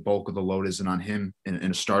year, or the bulk of the load isn't on him in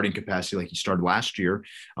a starting capacity like he started last year.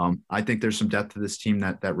 I think there's some depth to this team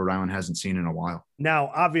that Rhode Island hasn't seen in a while. Now,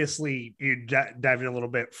 obviously, you dive in a little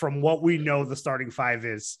bit. From what we know the starting five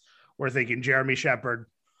is, we're thinking Jeremy Shepard,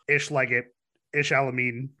 Ish Leggett, Ish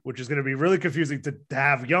El-Amin, which is going to be really confusing to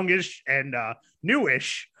have youngish and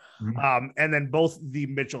newish. Mm-hmm. And then both the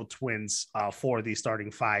Mitchell twins for the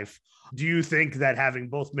starting five. Do you think that having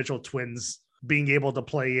both Mitchell twins being able to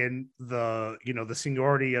play in the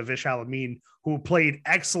seniority of Ish El-Amin, who played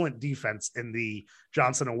excellent defense in the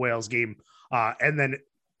Johnson and Wales game, and then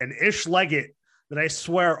an Ish Leggett that I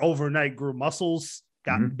swear overnight grew muscles,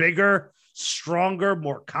 got mm-hmm. bigger, stronger,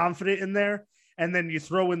 more confident in there. And then you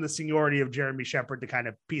throw in the seniority of Jeremy Shepard to kind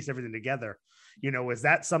of piece everything together. Is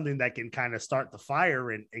that something that can kind of start the fire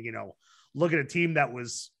and look at a team that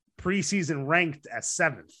was preseason ranked as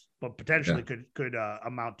 7th, but potentially could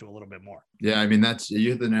amount to a little bit more? Yeah, I mean, you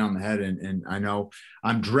hit the nail on the head. And I know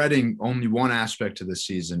I'm dreading only one aspect to this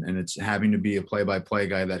season, and it's having to be a play-by-play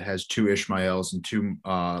guy that has two Ishmaels and two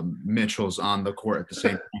Mitchells on the court at the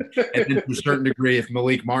same time. And to a certain degree, if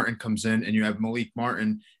Malik Martin comes in and you have Malik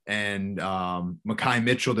Martin and Makai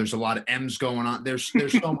Mitchell, there's a lot of M's going on. There's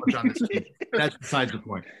so much on this team. That's besides the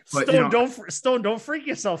point. But, Stone, don't freak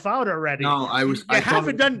yourself out already. No, You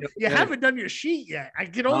haven't done your sheet yet. I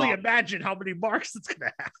can only imagine how many marks it's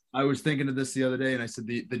gonna have. I was thinking of this the other day, and I said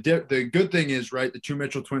the good thing is, right, the two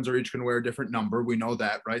Mitchell twins are each going to wear a different number. We know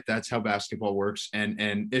that, right? That's how basketball works.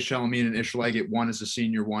 And Ish El-Amin and Ish Leggett, one is a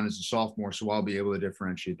senior, one is a sophomore, so I'll be able to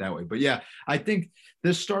differentiate that way. But yeah, I think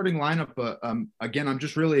this starting lineup, again, I'm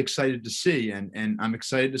just really excited to see, and I'm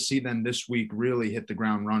excited to see them this week really hit the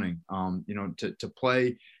ground running. To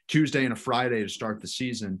play Tuesday and a Friday to start the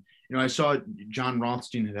season. I saw John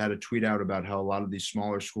Rothstein had a tweet out about how a lot of these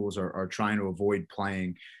smaller schools are trying to avoid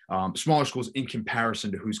playing smaller schools in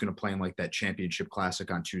comparison to who's going to play in like that championship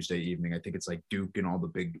classic on Tuesday evening. I think it's like Duke and all the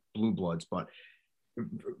big blue bloods, but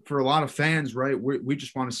for a lot of fans, right, we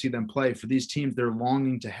just want to see them play. For these teams, they're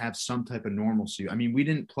longing to have some type of normalcy. I mean, we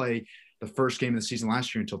didn't play the first game of the season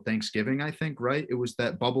last year until Thanksgiving, I think, right? It was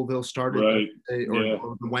that Bubbleville started or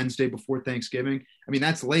the Wednesday before Thanksgiving. I mean,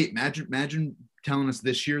 that's late. Imagine telling us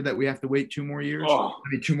this year that we have to wait 2 more years. I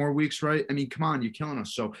mean, 2 more weeks, right? I mean, come on, you're killing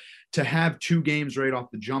us. So to have 2 games right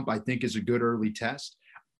off the jump, I think is a good early test.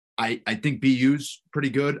 I think BU's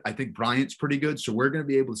pretty good. I think Bryant's pretty good. So we're going to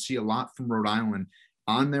be able to see a lot from Rhode Island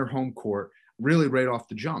on their home court, really right off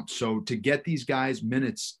the jump. So to get these guys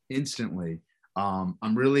minutes instantly,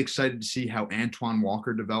 I'm really excited to see how Antoine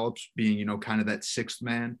Walker develops, being, kind of that 6th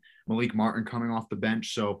man, Malik Martin coming off the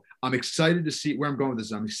bench. So I'm excited to see where I'm going with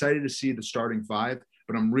this. I'm excited to see the starting 5,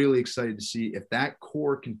 but I'm really excited to see if that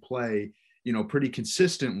core can play, pretty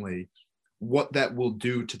consistently, what that will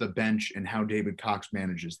do to the bench and how David Cox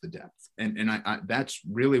manages the depth. And I that's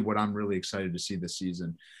really what I'm really excited to see this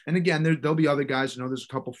season. And again, there'll be other guys. There's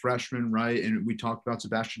a couple freshmen, right? And we talked about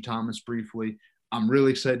Sebastian Thomas briefly. I'm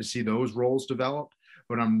really excited to see those roles develop,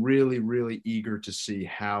 but I'm really, really eager to see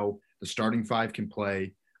how the starting 5 can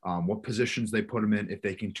play, what positions they put them in, if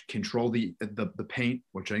they can control the paint,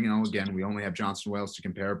 which, again, we only have Johnson Wales to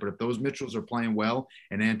compare. But if those Mitchells are playing well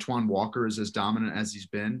and Antoine Walker is as dominant as he's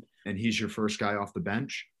been, and he's your first guy off the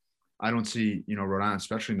bench, I don't see, Rhode Island,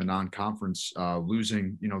 especially in the non-conference,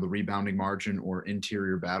 losing, the rebounding margin or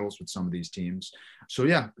interior battles with some of these teams. So,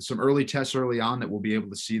 yeah, some early tests early on that we'll be able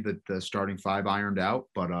to see that the starting 5 ironed out.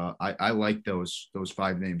 But I like those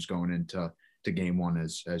 5 names going into game 1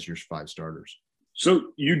 as your 5 starters.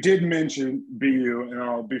 So you did mention BU, and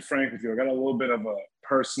I'll be frank with you. I got a little bit of a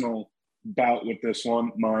personal bout with this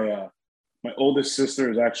one. My oldest sister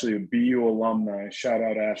is actually a BU alumni. Shout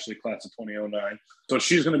out Ashley, class of 2009. So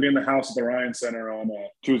she's going to be in the house at the Ryan Center on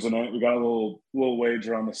Tuesday night. We got a little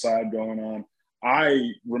wager on the side going on.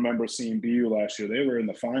 I remember seeing BU last year. They were in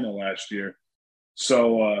the final last year.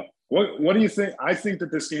 So what do you think? I think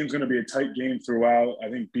that this game's going to be a tight game throughout. I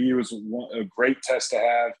think BU is a great test to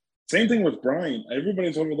have. Same thing with Bryant.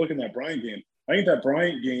 Everybody's overlooking that Bryant game. I think that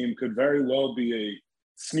Bryant game could very well be a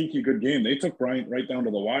sneaky good game. They took Bryant right down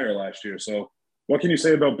to the wire last year. So what can you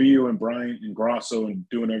say about BU and Bryant and Grosso and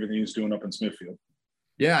doing everything he's doing up in Smithfield?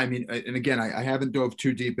 Yeah, I mean, and again, I haven't dove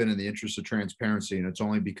too deep in the interest of transparency, and it's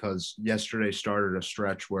only because yesterday started a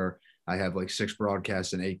stretch where I have like 6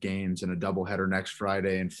 broadcasts and 8 games and a doubleheader next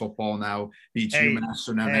Friday, and football now beats UMass.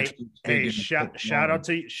 So now next week's shout out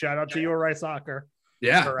to your Rice Soccer.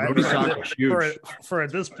 Yeah, for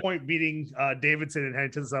at this point beating Davidson and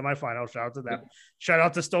heading to the semifinal. Shout out to them. Shout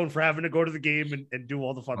out to Stone for having to go to the game and do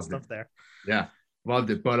all the fun stuff there. Yeah, loved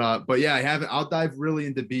it. But yeah, I'll dive really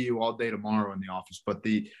into BU all day tomorrow in the office. But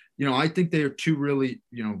I think they are 2 really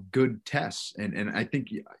good tests, and I think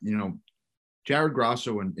Jared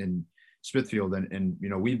Grosso and Smithfield and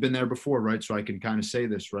we've been there before, right? So I can kind of say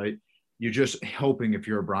this, right? You're just hoping, if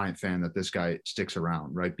you're a Bryant fan, that this guy sticks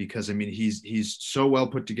around, right? Because I mean, he's so well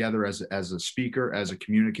put together as a speaker, as a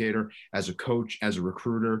communicator, as a coach, as a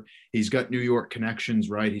recruiter. He's got New York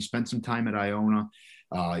connections, right? He spent some time at Iona.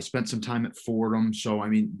 He spent some time at Fordham. So I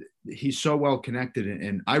mean, he's so well connected,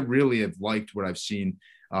 and I really have liked what I've seen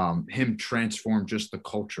him transform just the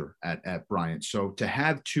culture at Bryant. So to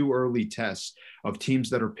have 2 early tests of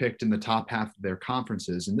teams that are picked in the top half of their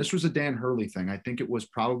conferences, and this was a Dan Hurley thing. I think it was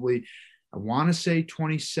probably, I want to say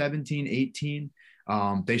 2017, 18.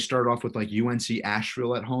 They start off with like UNC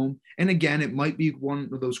Asheville at home. And again, it might be one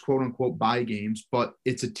of those quote unquote bye games, but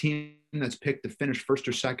it's a team that's picked to finish first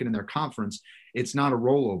or second in their conference. It's not a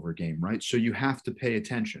rollover game, right? So you have to pay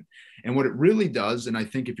attention. And what it really does, and I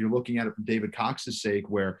think if you're looking at it from David Cox's sake,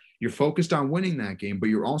 where you're focused on winning that game, but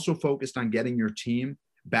you're also focused on getting your team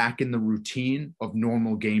back in the routine of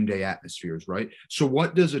normal game day atmospheres, right? So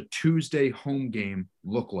what does a Tuesday home game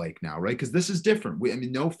look like now, right? Because this is different.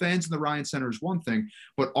 No fans in the Ryan Center is one thing,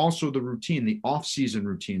 but also the routine, the off-season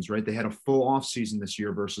routines, right? They had a full off-season this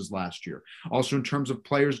year versus last year. Also, in terms of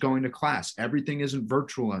players going to class, everything isn't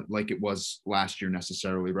virtual like it was last year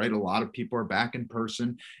necessarily, right? A lot of people are back in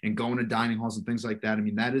person and going to dining halls and things like that. I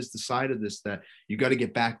mean, that is the side of this that you got to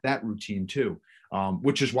get back that routine too.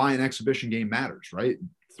 Which is why an exhibition game matters, right?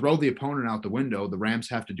 Throw the opponent out the window. The Rams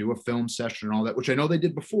have to do a film session and all that, which I know they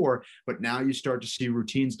did before, but now you start to see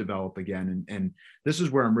routines develop again. And this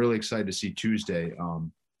is where I'm really excited to see Tuesday.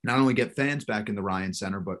 Not only get fans back in the Ryan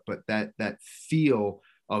Center, but that feel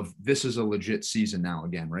of this is a legit season now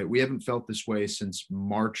again, right? We haven't felt this way since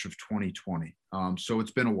March of 2020. So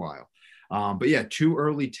it's been a while. But yeah, 2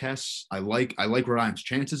 early tests. I like Rhode Island's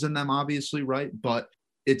chances in them, obviously, right? But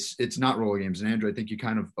it's not roller games. And Andrew, I think you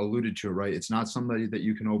kind of alluded to it, right? It's not somebody that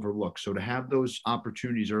you can overlook. So to have those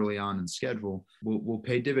opportunities early on in schedule will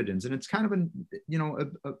pay dividends. And it's kind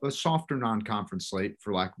of a softer non-conference slate,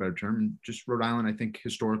 for lack of a better term. And just Rhode Island, I think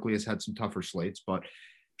historically has had some tougher slates, but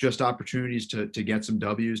just opportunities to get some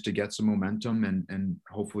W's, to get some momentum and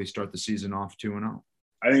hopefully start the season off 2-0.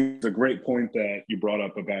 I think it's a great point that you brought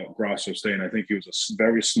up about Grosso staying. I think he was a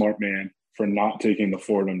very smart man for not taking the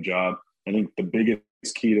Fordham job. I think the biggest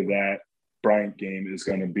key to that Bryant game is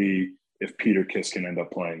going to be if Peter Kiss can end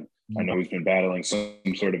up playing. I know he's been battling some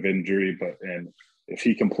sort of injury, and if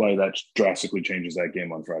he can play, that drastically changes that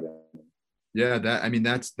game on Friday. Yeah,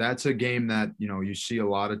 that's a game that you see a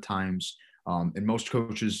lot of times, and most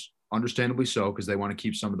coaches, understandably so, because they want to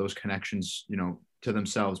keep some of those connections to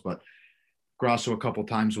themselves. But Grosso a couple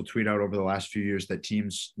times will tweet out over the last few years that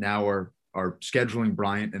teams now are scheduling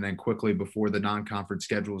Bryant, and then quickly before the non-conference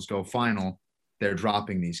schedules go final, they're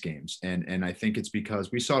dropping these games. And I think it's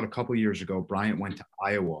because we saw it a couple of years ago. Bryant went to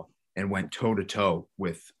Iowa and went toe-to-toe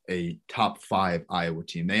with a top 5 Iowa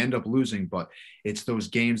team. They end up losing, but it's those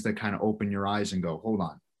games that kind of open your eyes and go, hold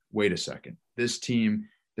on, wait a second. This team,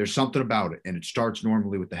 there's something about it. And it starts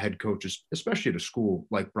normally with the head coaches, especially at a school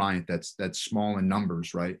like Bryant that's small in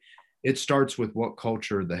numbers, right? It starts with what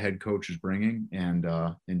culture the head coach is bringing. And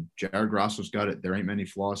Jared Grosso's got it. There ain't many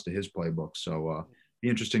flaws to his playbook. So be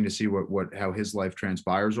interesting to see how his life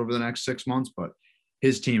transpires over the next 6 months, but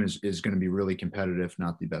his team is going to be really competitive,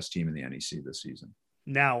 not the best team in the NEC this season.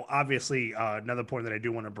 Now, obviously, another point that I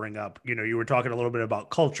do want to bring up, you were talking a little bit about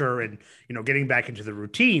culture and, getting back into the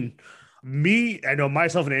routine. I know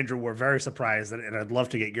myself and Andrew were very surprised, and I'd love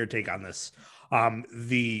to get your take on this.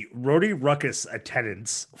 The Rhodey Ruckus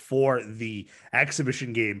attendance for the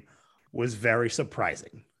exhibition game was very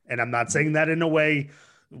surprising. And I'm not saying that in a way,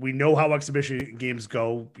 we know how exhibition games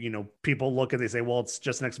go. You know, people look and they say, well, it's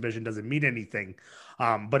just an exhibition, doesn't mean anything.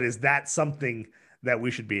 But is that something that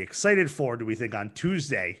we should be excited for? Do we think on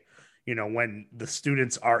Tuesday, you know, when the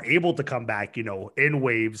students are able to come back, you know, in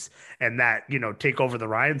waves and that, you know, take over the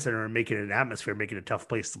Ryan Center and make it an atmosphere, make it a tough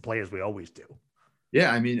place to play as we always do?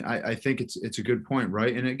 Yeah, I mean, I think it's a good point,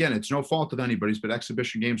 right? And again, it's no fault of anybody's, but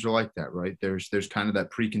exhibition games are like that, right? There's kind of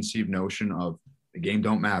that preconceived notion of the game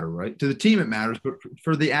don't matter, right? To the team it matters, but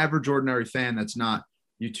for the average ordinary fan that's not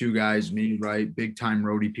you two guys, me, right? Big time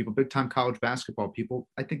roadie people, big time college basketball people.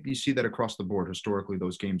 I think you see that across the board. Historically,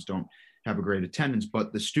 those games don't have a great attendance,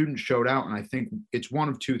 but the students showed out. And I think it's one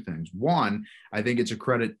of two things. One, I think it's a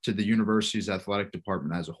credit to the university's athletic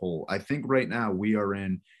department as a whole. I think right now we are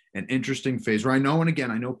in an interesting phase where I know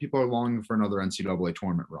people are longing for another NCAA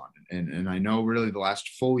tournament run. And I know really the last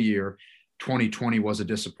full year, 2020 was a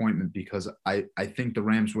disappointment because I think the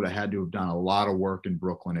Rams would have had to have done a lot of work in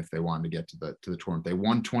Brooklyn if they wanted to get to the tournament. They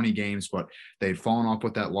won 20 games, but they'd fallen off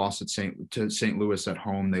with that loss to St. Louis at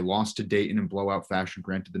home. They lost to Dayton in blowout fashion,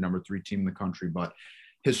 granted the number 3 team in the country. But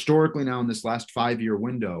historically now in this last 5-year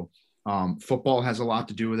window, football has a lot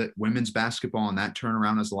to do with it. Women's basketball and that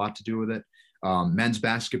turnaround has a lot to do with it. Men's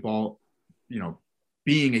basketball, you know,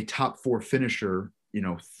 being a top 4 finisher, you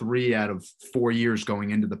know, 3 out of 4 years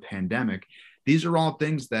going into the pandemic. These are all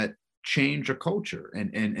things that change a culture.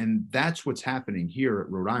 And that's what's happening here at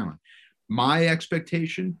Rhode Island. My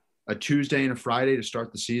expectation, a Tuesday and a Friday to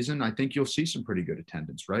start the season, I think you'll see some pretty good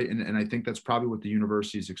attendance, right? And I think that's probably what the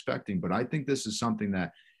university is expecting. But I think this is something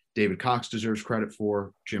that David Cox deserves credit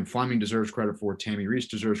for, Jim Fleming deserves credit for, Tammy Reese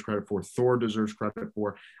deserves credit for, Thor deserves credit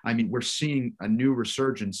for. I mean, we're seeing a new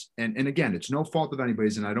resurgence. And again, it's no fault of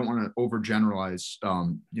anybody's, and I don't want to overgeneralize,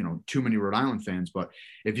 you know, too many Rhode Island fans. But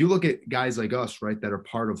if you look at guys like us, right, that are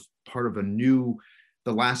part of a new,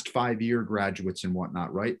 the last 5-year graduates and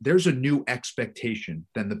whatnot, right, there's a new expectation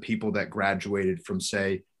than the people that graduated from,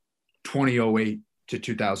 say, 2008 to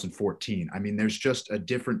 2014. I mean, there's just a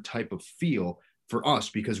different type of feel for us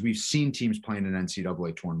because we've seen teams playing an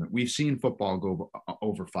NCAA tournament. We've seen football go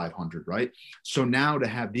over 500, right? So now to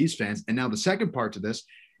have these fans, and now the second part to this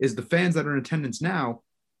is the fans that are in attendance now,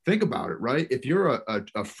 think about it, right? If you're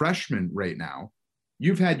a freshman right now,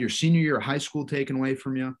 you've had your senior year of high school taken away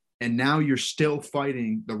from you, and now you're still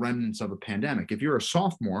fighting the remnants of a pandemic. If you're a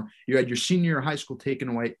sophomore, you had your senior year of high school taken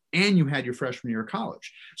away, and you had your freshman year of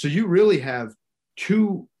college. So you really have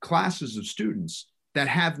 2 classes of students that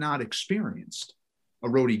have not experienced a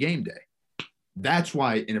roadie game day. That's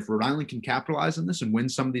why, and if Rhode Island can capitalize on this and win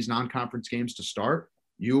some of these non-conference games to start,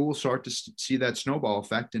 you will start to see that snowball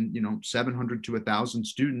effect, and, you know, 700 to 1,000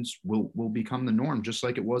 students will become the norm, just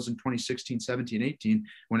like it was in 2016, 17, 18,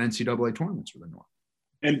 when NCAA tournaments were the norm.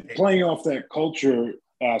 And playing off that culture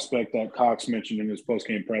aspect that Cox mentioned in his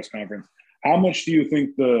post-game press conference, how much do you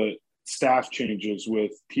think the staff changes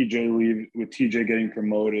with TJ getting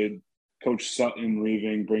promoted, Coach Sutton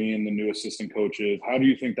leaving, bringing in the new assistant coaches? How do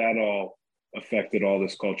you think that all affected all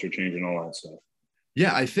this culture change and all that stuff?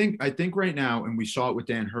 Yeah, I think right now, and we saw it with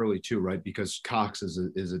Dan Hurley too, right? Because Cox is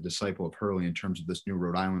a disciple of Hurley in terms of this new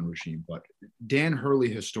Rhode Island regime. But Dan Hurley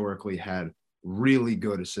historically had really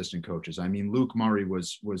good assistant coaches. I mean, Luke Murray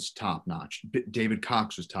was top notch. David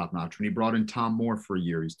Cox was top notch. When he brought in Tom Moore for a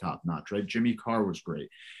year, he's top notch, right? Jimmy Carr was great.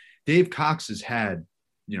 Dave Cox has had,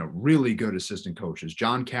 you know, really good assistant coaches.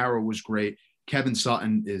 John Carroll was great. Kevin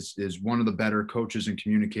Sutton is one of the better coaches and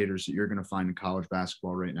communicators that you're going to find in college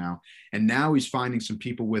basketball right now. And now he's finding some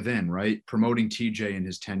people within, right? Promoting TJ in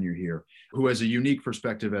his tenure here, who has a unique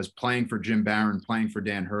perspective as playing for Jim Barron, playing for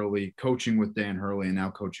Dan Hurley, coaching with Dan Hurley, and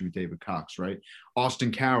now coaching with David Cox, right?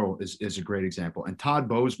 Austin Carroll is a great example. And Todd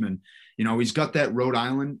Bozeman, you know, he's got that Rhode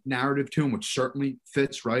Island narrative to him, which certainly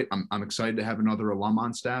fits, right? I'm excited to have another alum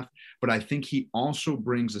on staff, but I think he also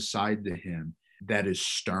brings a side to him that is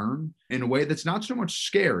stern in a way that's not so much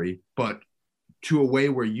scary, but to a way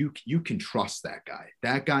where you can trust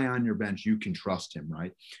that guy on your bench. You can trust him,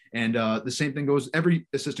 right? And the same thing goes, every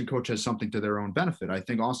assistant coach has something to their own benefit. I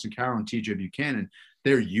think Austin Carroll and TJ Buchanan,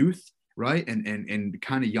 their youth, right? And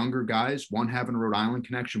kind of younger guys, one having a Rhode Island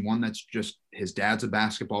connection, one that's just his dad's a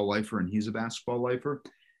basketball lifer and he's a basketball lifer.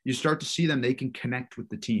 You start to see them, they can connect with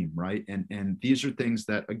the team, right? And these are things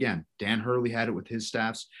that, again, Dan Hurley had it with his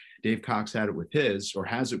staffs. Dave Cox had it with his, or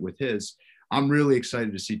has it with his. I'm really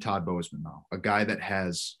excited to see Todd Bozeman, though, a guy that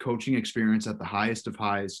has coaching experience at the highest of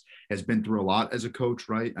highs, has been through a lot as a coach,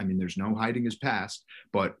 right? I mean, there's no hiding his past,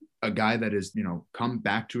 but a guy that is, you know, come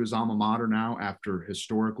back to his alma mater now after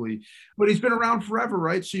historically, but he's been around forever,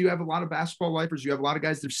 right? So you have a lot of basketball lifers. You have a lot of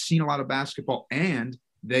guys that have seen a lot of basketball, and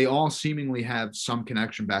they all seemingly have some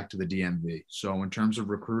connection back to the DMV. So in terms of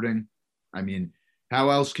recruiting, I mean, how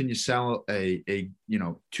else can you sell a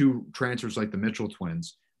two transfers like the Mitchell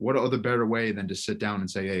twins? What other better way than to sit down and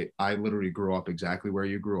say, hey, I literally grew up exactly where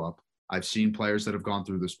you grew up. I've seen players that have gone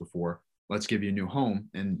through this before. Let's give you a new home.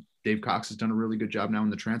 And Dave Cox has done a really good job now in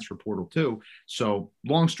the transfer portal too. So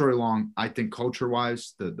long story long, I think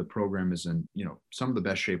culture-wise, the program is in, some of the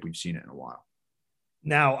best shape we've seen it in a while.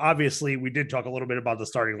 Now, obviously, we did talk a little bit about the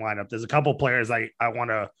starting lineup. There's a couple players I want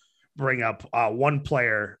to bring up. One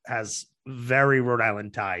player has very Rhode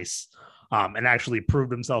Island ties and actually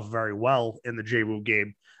proved himself very well in the JWU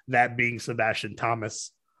game, that being Sebastian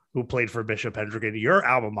Thomas, who played for Bishop Hendricken, your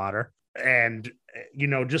alma mater, and,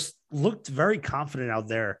 just looked very confident out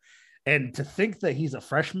there. And to think that he's a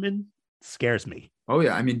freshman scares me. Oh,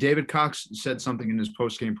 yeah. I mean, David Cox said something in his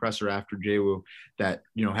post-game presser after JWU that,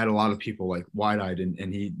 had a lot of people like wide-eyed,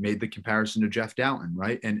 and he made the comparison to Jeff Dowtin,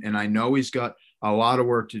 right? And I know he's got a lot of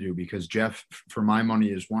work to do because Jeff, for my money,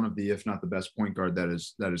 is one of the, if not the best point guard that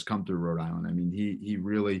has come through Rhode Island. I mean, he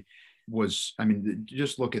really was,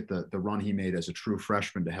 just look at the run he made as a true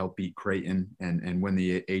freshman to help beat Creighton and win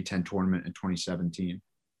the A-10 tournament in 2017.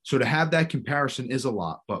 So to have that comparison is a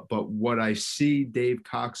lot, but what I see Dave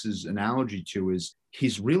Cox's analogy to is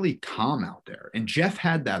he's really calm out there. And Jeff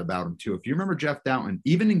had that about him too. If you remember Jeff Dowtin,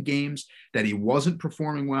 even in games that he wasn't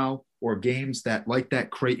performing well, or games that, like that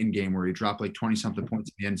Creighton game where he dropped like 20-something points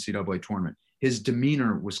in the NCAA tournament, his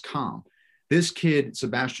demeanor was calm. This kid,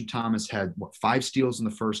 Sebastian Thomas, had 5 steals in the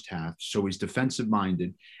first half, so he's defensive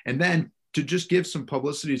minded. And then to just give some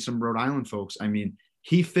publicity to some Rhode Island folks,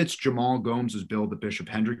 he fits Jamal Gomes' build at Bishop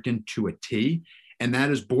Hendricken to a T, and that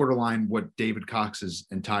is borderline what David Cox's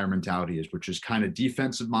entire mentality is, which is kind of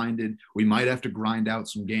defensive-minded. We might have to grind out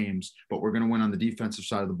some games, but we're going to win on the defensive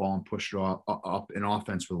side of the ball and push it up in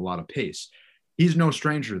offense with a lot of pace. He's no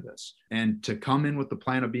stranger to this. And to come in with the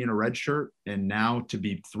plan of being a redshirt and now to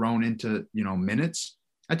be thrown into, minutes,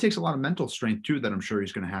 that takes a lot of mental strength too that I'm sure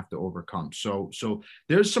he's going to have to overcome. So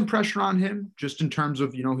there's some pressure on him just in terms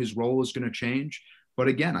of, his role is going to change. But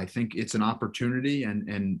again, I think it's an opportunity and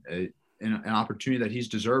an opportunity that he's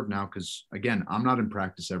deserved now because, again, I'm not in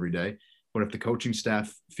practice every day. But if the coaching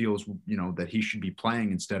staff feels, that he should be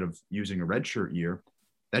playing instead of using a redshirt year,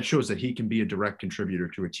 that shows that he can be a direct contributor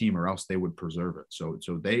to a team or else they would preserve it. So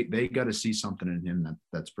they got to see something in him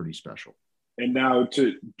that's pretty special. And now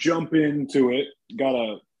to jump into it,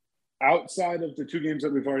 outside of the 2 games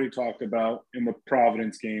that we've already talked about in the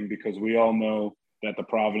Providence game, because we all know that the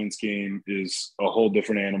Providence game is a whole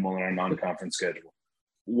different animal in our non-conference schedule.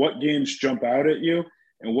 What games jump out at you,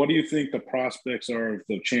 and what do you think the prospects are of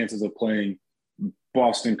the chances of playing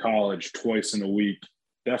Boston College twice in a week,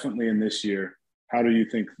 definitely in this year? How do you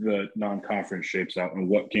think the non-conference shapes out, and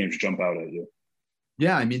what games jump out at you?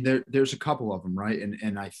 Yeah, there's a couple of them, right?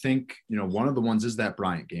 And I think, one of the ones is that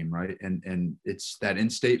Bryant game, right? And it's that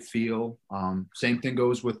in-state feel. Same thing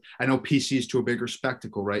goes with, I know PC is to a bigger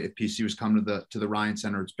spectacle, right? If PC was coming to the Ryan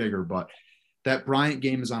Center, it's bigger, but that Bryant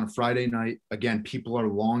game is on a Friday night. Again, people are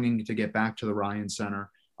longing to get back to the Ryan Center.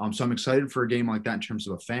 So I'm excited for a game like that in terms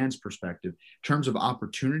of a fan's perspective. In terms of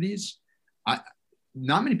opportunities,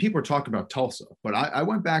 not many people are talking about Tulsa, but I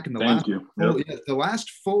went back in the last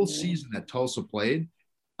full season that Tulsa played.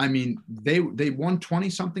 They won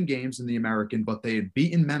 20-something games in the American, but they had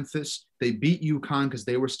beaten Memphis. They beat UConn because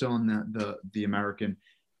they were still in the American.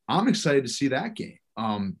 I'm excited to see that game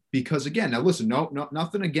because, again, now listen,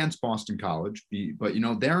 nothing against Boston College, but,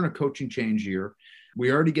 they're in a coaching change year.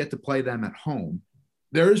 We already get to play them at home.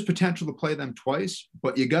 There is potential to play them twice,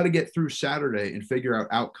 but you got to get through Saturday and figure out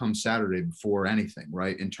outcome Saturday before anything,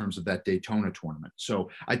 right, in terms of that Daytona tournament. So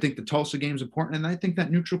I think the Tulsa game is important, and I think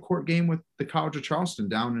that neutral court game with the College of Charleston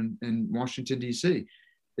down in Washington, D.C.,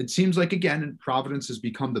 it seems like, again, Providence has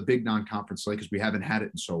become the big non-conference slate because we haven't had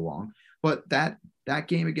it in so long. But that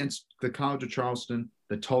game against the College of Charleston,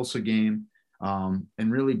 the Tulsa game,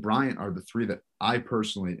 and really Bryant are the 3 that I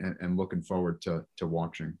personally am looking forward to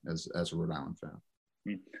watching as a Rhode Island fan.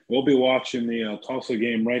 We'll be watching the Tulsa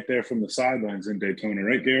game right there from the sidelines in Daytona,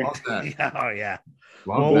 right, Gary? Yeah, oh yeah.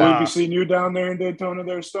 We'll be seeing you down there in Daytona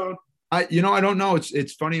there, Stone. I don't know.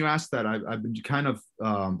 It's funny you asked that. I've been kind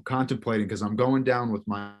of contemplating because I'm going down with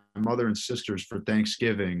my mother and sisters for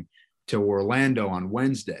Thanksgiving to Orlando on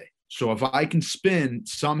Wednesday. So if I can spin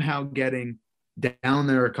somehow getting down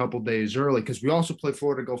there a couple days early, because we also play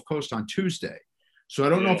Florida Gulf Coast on Tuesday. So I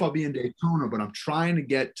don't know if I'll be in Daytona, but I'm trying to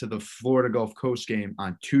get to the Florida Gulf Coast game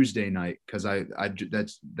on Tuesday night because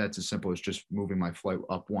that's as simple as just moving my flight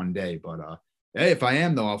up one day. But Hey, if I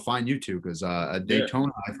am though, I'll find you two because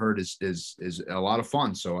Daytona I've heard is a lot of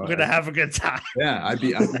fun. So we're gonna have a good time. Yeah, I'd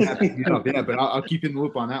be happy to meet up. Yeah, but I'll keep you in the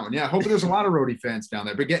loop on that one. Yeah, hopefully there's a lot of Rhodey fans down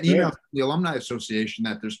there. But getting emails from the Alumni Association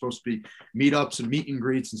that there's supposed to be meetups and meet and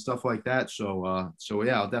greets and stuff like that. So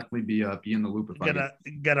yeah, I'll definitely be in the loop.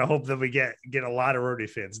 If gotta hope that we get a lot of Rhodey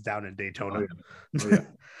fans down in Daytona. Oh, yeah.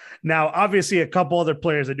 Now, obviously, a couple other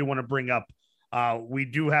players I do want to bring up. We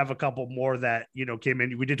do have a couple more that, came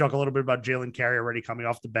in. We did talk a little bit about Jalen Carey already coming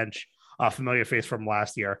off the bench, familiar face from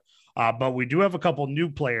last year. But we do have a couple new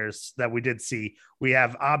players that we did see. We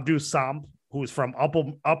have Abdou Samb, who's from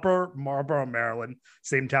Upper Marlboro, Maryland,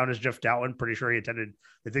 same town as Jeff Doughton. Pretty sure he attended,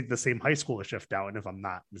 I think, the same high school as Jeff Doughton, if I'm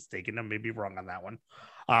not mistaken. I may be wrong on that one.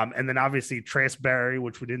 And then obviously Trace Berry,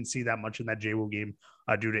 which we didn't see that much in that JWU game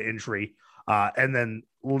due to injury. And then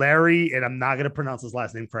Larry, and I'm not going to pronounce his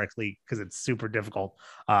last name correctly because it's super difficult.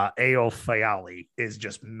 Aofayali is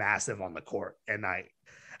just massive on the court. And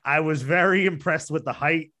I was very impressed with the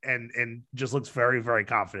height and just looks very, very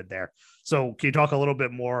confident there. So can you talk a little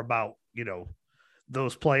bit more about,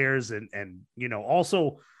 those players and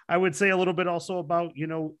also I would say a little bit also about,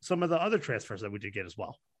 some of the other transfers that we did get as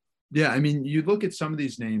well. Yeah. I mean, you look at some of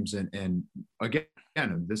these names and again,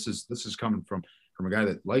 this is coming from a guy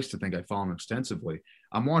that likes to think I follow him extensively.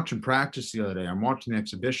 I'm watching practice the other day. I'm watching the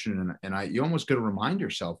exhibition, and you almost got to remind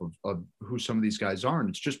yourself of who some of these guys are. And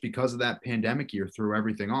it's just because of that pandemic year threw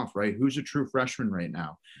everything off, right? Who's a true freshman right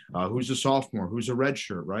now? Who's a sophomore? Who's a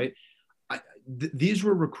redshirt, right? These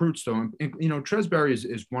were recruits, though. And Trez Berry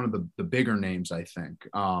is one of the bigger names, I think.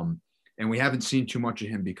 And we haven't seen too much of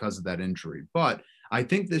him because of that injury. But I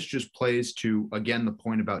think this just plays to, again, the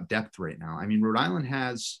point about depth right now. I mean, Rhode Island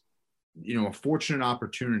has a fortunate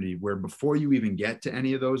opportunity where before you even get to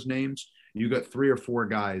any of those names, you got 3 or 4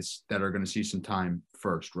 guys that are going to see some time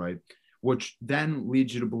first, right? Which then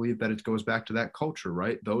leads you to believe that it goes back to that culture,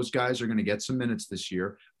 right? Those guys are going to get some minutes this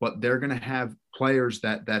year, but they're going to have players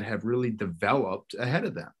that have really developed ahead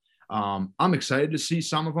of them. I'm excited to see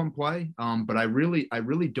some of them play, but I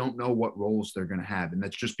really don't know what roles they're going to have. And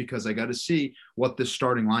that's just because I got to see what this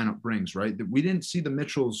starting lineup brings, right? We didn't see the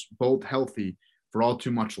Mitchells both healthy for all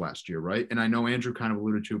too much last year, right? And I know Andrew kind of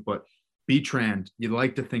alluded to it, but Bertrand, you'd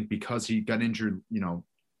like to think because he got injured,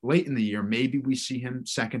 late in the year, maybe we see him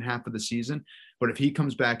second half of the season. But if he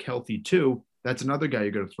comes back healthy too, that's another guy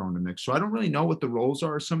you got to throw in the mix. So I don't really know what the roles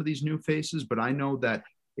are of some of these new faces, but I know that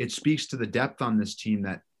it speaks to the depth on this team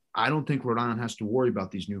that I don't think Rhode Island has to worry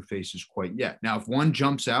about these new faces quite yet. Now, if one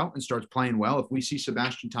jumps out and starts playing well, if we see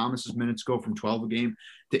Sebastian Thomas's minutes go from 12 a game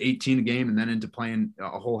to 18 a game and then into playing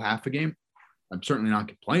a whole half a game, I'm certainly not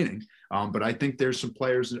complaining, but I think there's some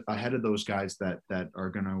players ahead of those guys that are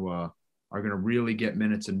going to really get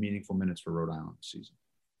minutes and meaningful minutes for Rhode Island this season.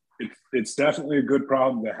 It's definitely a good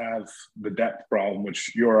problem to have, the depth problem,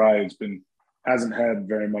 which URI hasn't had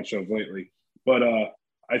very much of lately. But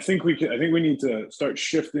I think we need to start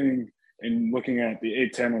shifting and looking at the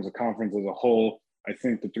A-10 as a conference as a whole. I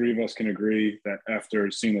think the three of us can agree that after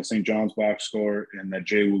seeing the St. John's box score and that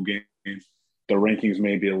JWU game, the rankings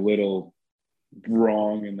may be a little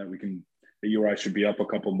wrong and that the URI should be up a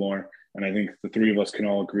couple more. And I think the three of us can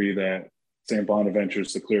all agree that St. Bonaventure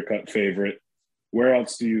is the clear-cut favorite. Where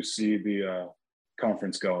else do you see the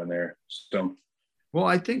conference going there, Stone? Well,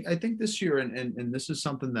 I think this year, and this is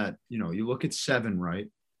something that, you look at 7, right?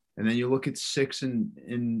 And then you look at 6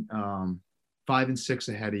 and 5 and 6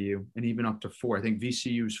 ahead of you, and even up to 4. I think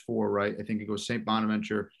VCU's 4, right? I think it goes St.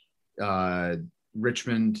 Bonaventure,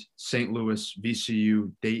 Richmond, St. Louis,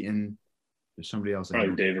 VCU, Dayton. There's somebody else.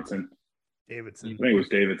 Probably Davidson. I think it was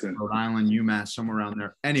Davidson. Rhode Island, UMass, somewhere around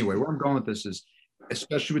there. Anyway, where I'm going with this is,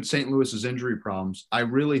 especially with St. Louis's injury problems, I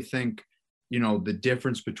really think, the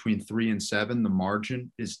difference between 3 and 7, the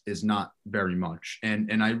margin is not very much.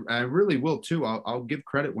 And I really will too. I'll give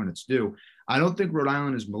credit when it's due. I don't think Rhode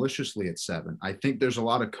Island is maliciously at 7. I think there's a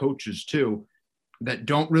lot of coaches too that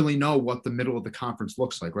don't really know what the middle of the conference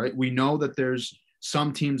looks like, right? We know that there's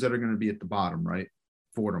some teams that are going to be at the bottom, right?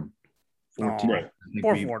 Fordham. Right.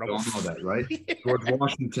 Poor Fordham. Don't know that, right? George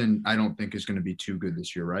Washington, I don't think is going to be too good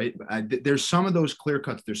this year, right? There's some of those clear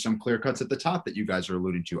cuts. There's some clear cuts at the top that you guys are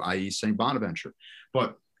alluding to, i.e. St. Bonaventure.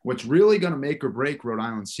 But what's really going to make or break Rhode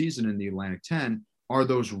Island's season in the Atlantic 10 are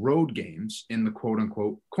those road games in the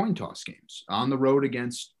quote-unquote coin toss games on the road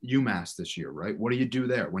against UMass this year, right? What do you do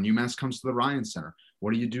there? When UMass comes to the Ryan Center,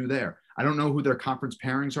 what do you do there? I don't know who their conference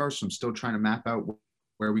pairings are, so I'm still trying to map out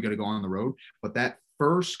where we got to go on the road. But that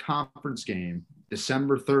first conference game,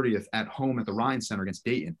 December 30th at home at the Ryan Center against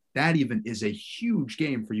Dayton, that even is a huge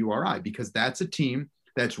game for URI because that's a team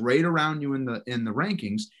that's right around you in the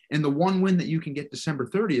rankings. And the one win that you can get December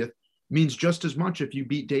 30th, means just as much if you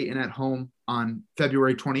beat Dayton at home on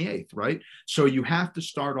February 28th, right? So you have to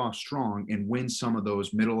start off strong and win some of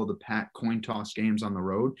those middle of the pack coin toss games on the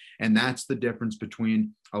road. And that's the difference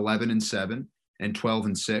between 11-7 and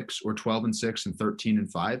 12-6, or 12-6 and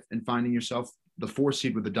 13-5, and finding yourself the 4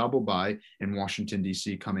 seed with a double bye in Washington,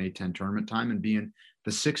 D.C. come A10 tournament time, and being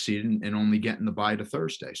the 6 seed and only getting the bye to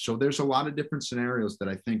Thursday. So there's a lot of different scenarios that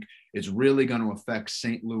I think is really going to affect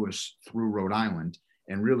St. Louis through Rhode Island.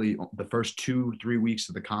 And really the first 2-3 weeks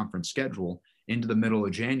of the conference schedule into the middle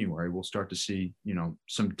of January, we'll start to see,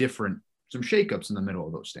 some shakeups in the middle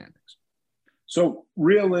of those standings. So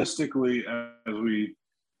realistically, as we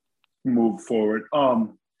move forward,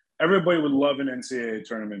 everybody would love an NCAA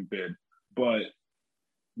tournament bid, but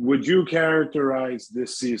would you characterize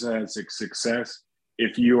this season as a success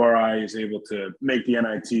if URI is able to make the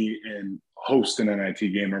NIT and host an NIT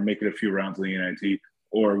game, or make it a few rounds of the NIT?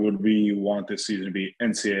 Or would we want this season to be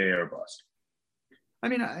NCAA or bust? I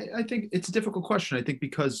mean, I think it's a difficult question. I think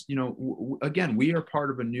because, again, we are part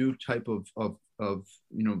of a new type of,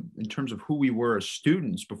 in terms of who we were as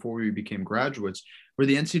students before we became graduates, where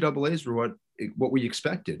the NCAAs were what we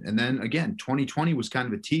expected. And then again, 2020 was kind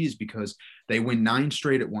of a tease because they win 9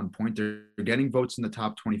 straight at one point. They're getting votes in the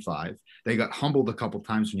top 25. They got humbled a couple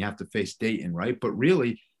times when you have to face Dayton, right? But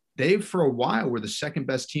really, they, for a while, were the second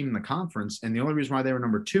best team in the conference. And the only reason why they were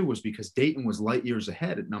number 2 was because Dayton was light years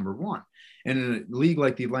ahead at number 1. And in a league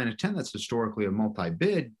like the Atlantic 10, that's historically a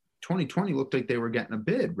multi-bid, 2020 looked like they were getting a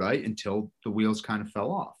bid, right? Until the wheels kind of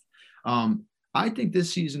fell off. I think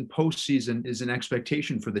this season, postseason, is an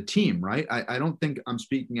expectation for the team, right? I don't think I'm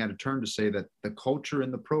speaking out of turn to say that the culture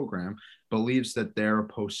in the program believes that they're a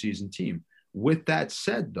postseason team. With that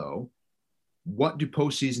said, though, what do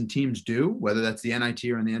postseason teams do, whether that's the NIT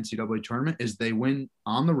or in the NCAA tournament, is they win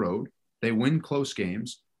on the road, they win close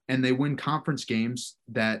games, and they win conference games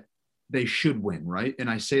that they should win, right?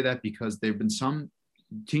 And I say that because there have been some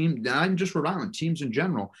teams, not just Rhode Island, teams in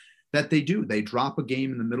general, that they do. They drop a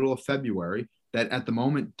game in the middle of February that at the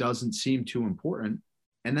moment doesn't seem too important.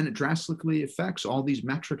 And then it drastically affects all these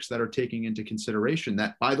metrics that are taking into consideration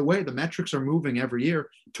that, by the way, the metrics are moving every year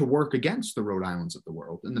to work against the Rhode Islands of the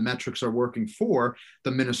world. And the metrics are working for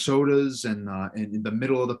the Minnesotas and in the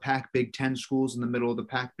middle of the pack Big 10 schools, in the middle of the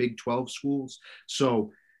pack Big 12 schools.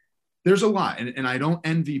 So there's a lot. And I don't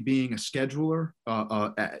envy being a scheduler,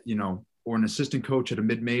 or an assistant coach at a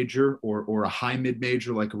mid-major or a high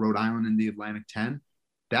mid-major like a Rhode Island in the Atlantic 10.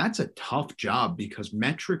 That's a tough job because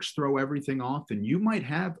metrics throw everything off, and you might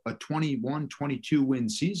have a 21, 22 win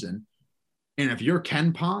season. And if your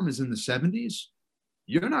Ken Palm is in the 70s,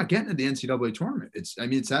 you're not getting to the NCAA tournament. It's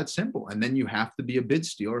that simple. And then you have to be a bid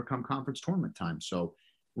stealer come conference tournament time. So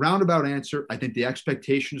roundabout answer, I think the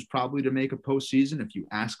expectation is probably to make a postseason if you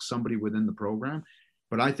ask somebody within the program.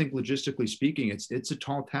 But I think logistically speaking, it's a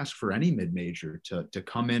tall task for any mid-major to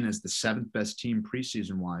come in as the 7th best team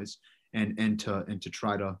preseason wise and to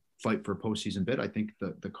try to fight for a postseason bid. I think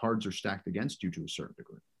the cards are stacked against you to a certain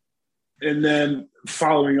degree. And then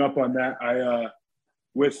following up on that,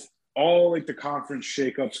 with all like the conference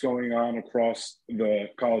shakeups going on across the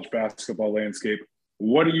college basketball landscape,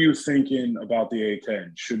 what are you thinking about the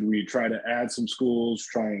A10? Should we try to add some schools,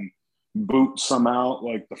 try and boot some out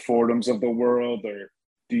like the Fordhams of the world, or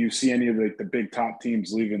do you see any of the big top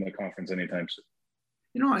teams leaving the conference anytime soon?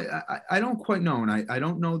 I don't quite know. And I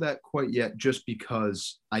don't know that quite yet, just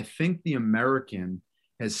because I think the American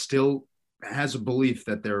has a belief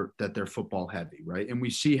that they're football heavy, right? And we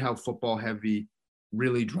see how football heavy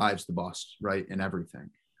really drives the bus, right? And everything.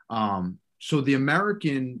 So the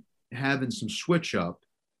American having some switch up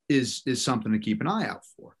is something to keep an eye out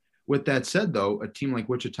for. With that said, though, a team like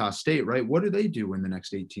Wichita State, right? What do they do in the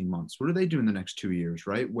next 18 months? What do they do in the next 2 years,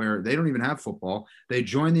 right? Where they don't even have football. They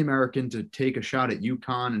join the American to take a shot at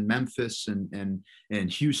UConn and Memphis and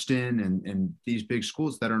Houston and these big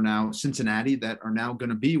schools that are now Cincinnati that are now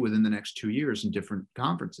going to be within the next 2 years in different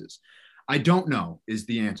conferences. I don't know is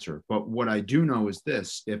the answer. But what I do know is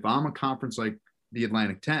this. If I'm a conference like the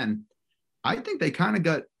Atlantic 10, I think they kind of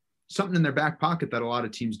got something in their back pocket that a lot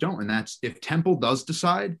of teams don't. And that's if Temple does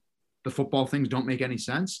decide the football things don't make any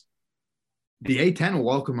sense, the A10 will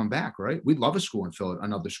welcome them back, right? We'd love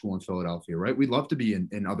another school in Philadelphia, right? We'd love to be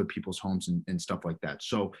in other people's homes and stuff like that.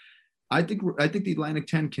 So I think the Atlantic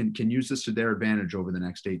 10 can use this to their advantage over the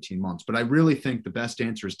next 18 months. But I really think the best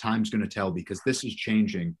answer is time's going to tell, because this is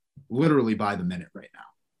changing literally by the minute right now.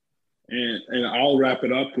 And I'll wrap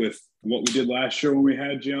it up with what we did last year when we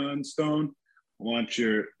had John Stone. I want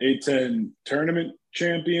your A10 tournament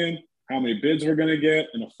champion, how many bids we're going to get,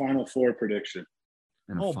 and a Final Four prediction.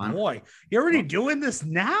 Oh boy, you're already doing this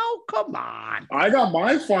now? Come on. I got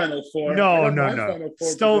my Final Four. No.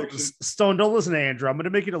 Stone, don't listen to Andrew. I'm going to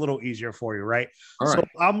make it a little easier for you, right? All so right.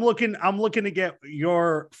 I'm looking to get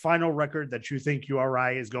your final record that you think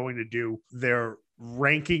URI is going to do their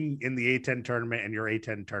ranking in the A10 tournament and your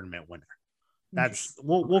A10 tournament winner. That's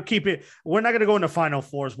we'll keep it. We're not going to go into Final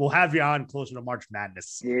Fours. We'll have you on closer to March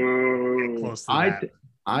Madness. Close to that.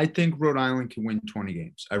 I think Rhode Island can win 20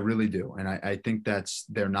 games. I really do. And I think that's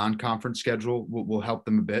their non-conference schedule will help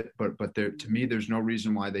them a bit. But to me, there's no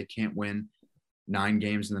reason why they can't win 9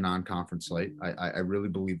 games in the non-conference slate. I really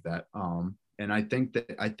believe that. And I think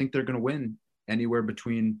they're going to win anywhere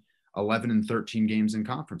between 11 and 13 games in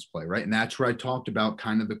conference play, right? And that's where I talked about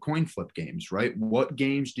kind of the coin flip games, right? What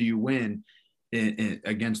games do you win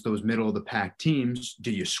against those middle of the pack teams? Do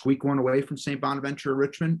you squeak one away from St. Bonaventure or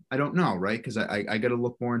Richmond? I don't know, right? Because I got to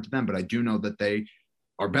look more into them, but I do know that they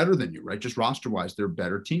are better than you, right? Just roster wise, they're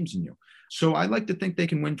better teams than you. So I like to think they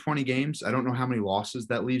can win 20 games. I don't know how many losses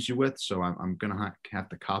that leaves you with. So I'm going to have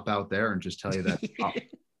to cop out there and just tell you that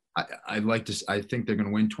I think they're going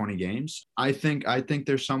to win 20 games. I think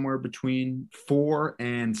they're somewhere between 4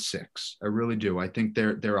 and 6. I really do. I think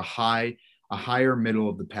they're a higher middle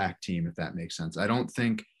of the pack team, if that makes sense. I don't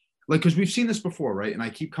think because we've seen this before, right? And I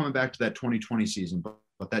keep coming back to that 2020 season,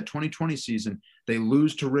 but that 2020 season, they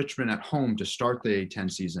lose to Richmond at home to start the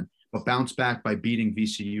A10 season, but bounce back by beating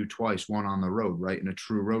VCU twice, one on the road, right? In a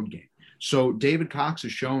true road game. So David Cox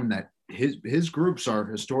has shown that his groups are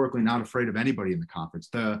historically not afraid of anybody in the conference.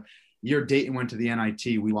 The year Dayton went to the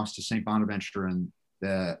NIT, we lost to St. Bonaventure in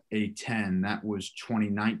the A10. That was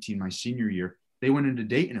 2019, my senior year. They went into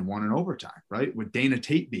Dayton and won in overtime, right? With Dana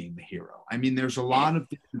Tate being the hero. I mean, there's a lot of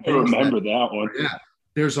I remember that one. Yeah.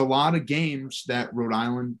 There's a lot of games that Rhode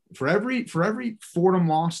Island, for every Fordham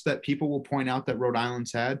loss that people will point out that Rhode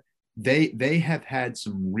Island's had, they have had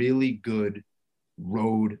some really good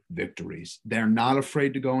road victories. They're not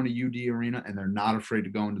afraid to go into UD Arena, and they're not afraid to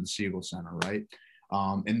go into the Siegel Center, right?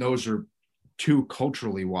 And those are two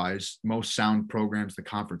culturally wise most sound programs the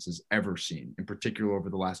conference has ever seen, in particular over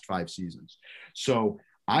the last 5 seasons. So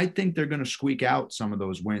I think they're going to squeak out some of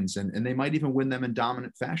those wins, and they might even win them in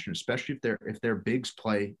dominant fashion, especially if their bigs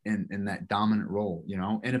play in that dominant role, you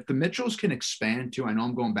know. And if the Mitchells can expand too, I know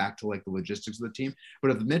I'm going back to like the logistics of the team,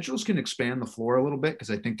 but if the Mitchells can expand the floor a little bit,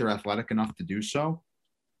 because I think they're athletic enough to do so,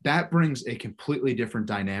 that brings a completely different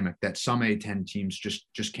dynamic that some A10 teams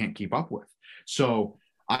just can't keep up with. So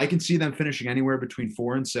I can see them finishing anywhere between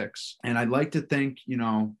 4 and 6. And I'd like to think, you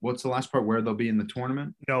know, what's the last part, where they'll be in the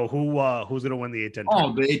tournament? No, who's going to win the A10?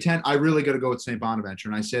 Oh, the A10. I really got to go with St. Bonaventure.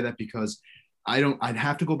 And I say that because I'd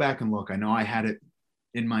have to go back and look. I know I had it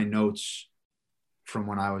in my notes from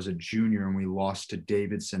when I was a junior and we lost to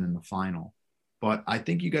Davidson in the final. But I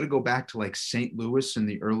think you got to go back to like St. Louis in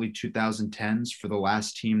the early 2010s for the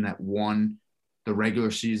last team that won the regular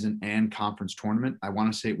season and conference tournament. I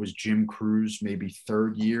want to say it was Jim Cruz, maybe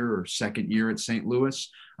 3rd year or 2nd year at St. Louis,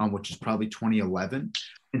 which is probably 2011.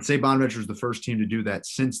 And St. Bonaventure is the first team to do that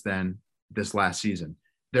since then, this last season.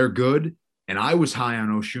 They're good. And I was high on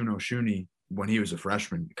Oshuni when he was a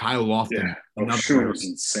freshman. Kyle Lofton. Yeah, Oshun was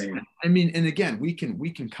insane. I mean, and again, we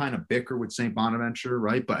can kind of bicker with St. Bonaventure,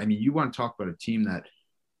 right? But I mean, you want to talk about a team that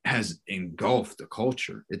has engulfed the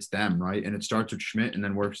culture. It's them, right? And it starts with Schmidt and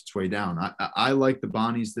then works its way down. I like the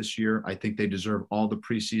Bonnies this year. I think they deserve all the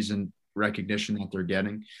preseason recognition that they're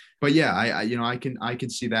getting. But yeah, I can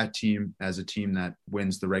see that team as a team that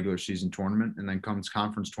wins the regular season tournament, and then comes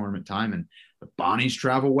conference tournament time, and the Bonnies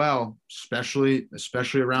travel well, especially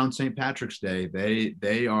around St. Patrick's Day.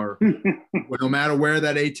 They are no matter where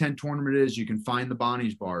that A10 tournament is, you can find the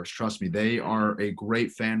Bonnies bars. Trust me, they are a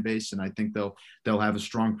great fan base, and I think they'll have a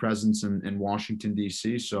strong presence in Washington,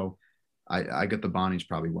 D.C. So I get the Bonnies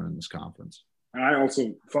probably winning this conference. And I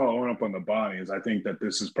also, following up on the Bonnies, I think that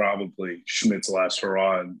this is probably Schmidt's last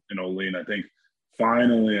hurrah in Olean. I think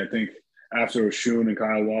finally, after Oshun and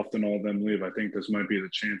Kyle Lofton, all of them leave, I think this might be the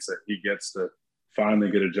chance that he gets to finally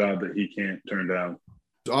get a job that he can't turn down.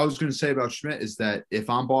 All I was going to say about Schmidt is that if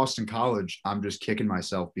I'm Boston College, I'm just kicking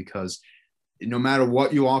myself, because no matter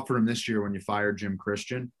what you offer him this year when you fired Jim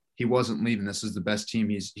Christian, he wasn't leaving. This is the best team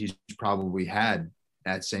he's probably had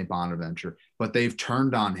at St. Bonaventure, but they've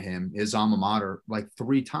turned on him, his alma mater, like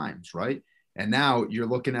 3 times, right? And now you're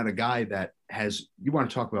looking at a guy that you want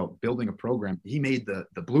to talk about building a program. He made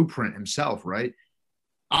the blueprint himself, right?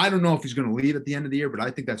 I don't know if he's going to leave at the end of the year, but I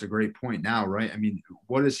think that's a great point now, right? I mean,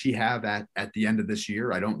 what does he have at the end of this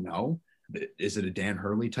year? I don't know. Is it a Dan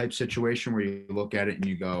Hurley type situation where you look at it and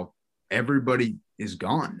you go, everybody is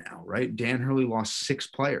gone now, right? Dan Hurley lost 6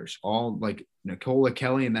 players, all like Nicola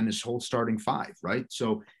Kelly and then his whole starting 5, right?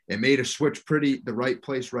 So it made a switch the right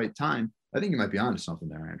place, right time. I think you might be onto something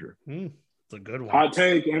there, Andrew. It's a good one. Hot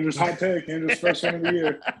take, Andrew's hot take. Andrew's first one of the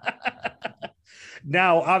year.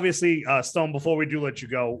 Now, obviously, Stone, before we do let you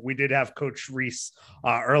go, we did have Coach Reese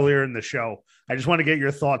earlier in the show. I just want to get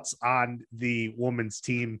your thoughts on the women's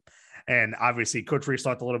team. And obviously, Coach Reese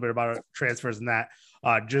talked a little bit about transfers and that.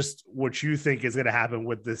 Just what you think is going to happen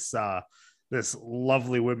with this this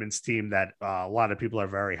lovely women's team that a lot of people are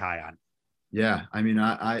very high on. Yeah, I mean,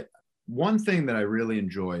 I one thing that I really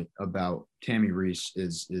enjoy about Tammy Reese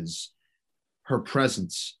is her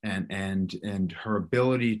presence and her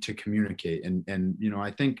ability to communicate. And you know,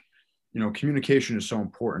 I think, you know, communication is so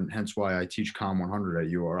important, hence why I teach Com 100 at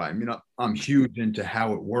URI. I mean, I'm huge into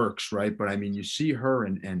how it works, right? But I mean, you see her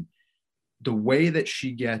and the way that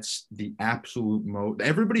she gets the absolute most.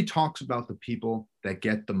 Everybody talks about the people that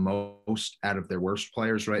get the most out of their worst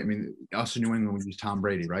players, right? I mean, us in New England, we use Tom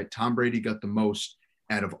Brady, right? Tom Brady got the most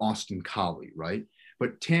out of Austin Collie, right?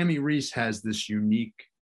 But Tammy Reese has this unique,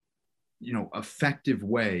 you know, effective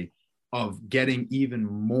way of getting even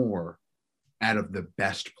more out of the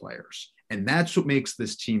best players. And that's what makes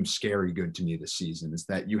this team scary good to me this season, is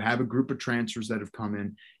that you have a group of transfers that have come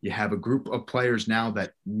in. You have a group of players now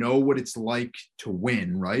that know what it's like to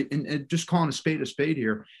win, right? And just calling a spade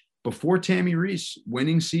here, before Tammy Reese,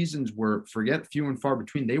 winning seasons were, forget few and far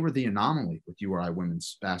between. They were the anomaly with URI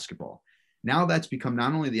women's basketball. Now that's become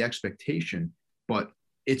not only the expectation, but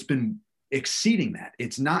it's been exceeding that.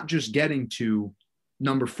 It's not just getting to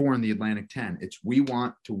number 4 in the Atlantic 10. It's we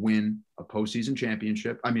want to win a postseason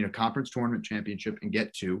championship. I mean, a conference tournament championship and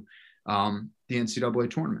get to the NCAA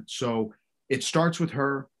tournament. So it starts with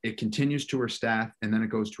her, it continues to her staff, and then it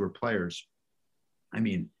goes to her players. I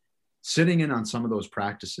mean, sitting in on some of those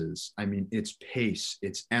practices, I mean, it's pace,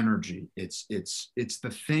 it's energy, it's the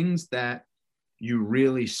things that you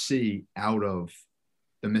really see out of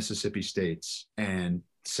the Mississippi States and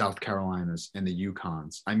South Carolinas and the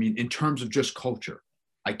UConns. I mean, in terms of just culture,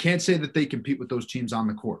 I can't say that they compete with those teams on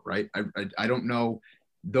the court, right? I don't know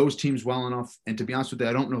those teams well enough. And to be honest with you,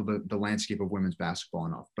 I don't know the landscape of women's basketball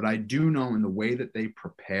enough, but I do know in the way that they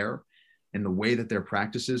prepare and the way that their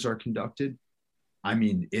practices are conducted, I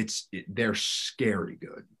mean, they're scary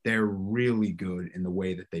good. They're really good in the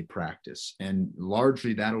way that they practice. And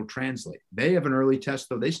largely that'll translate. They have an early test,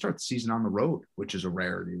 though. They start the season on the road, which is a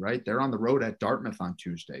rarity, right? They're on the road at Dartmouth on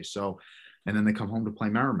Tuesday. So, and then they come home to play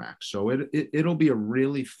Merrimack. So it'll be a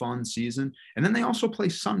really fun season. And then they also play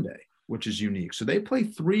Sunday, which is unique. So they play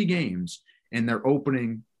 3 games in their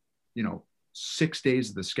opening, 6 days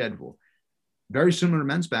of the schedule. Very similar to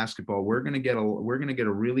men's basketball, we're going to get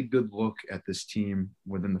a really good look at this team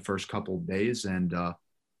within the first couple of days, and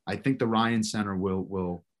I think the Ryan Center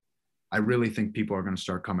will. I really think people are going to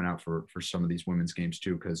start coming out for some of these women's games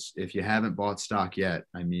too, because if you haven't bought stock yet,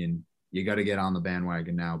 I mean, you got to get on the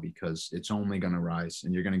bandwagon now because it's only going to rise,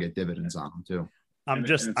 and you're going to get dividends on them too.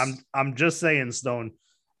 I'm just saying, Stone.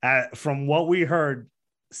 From what we heard,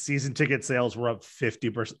 season ticket sales were up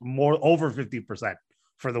 50%, over 50%.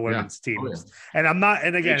 For the women's teams. Oh, yeah.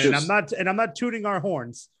 And I'm not tooting our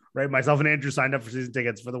horns, right? Myself and Andrew signed up for season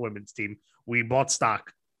tickets for the women's team. We bought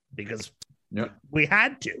stock because we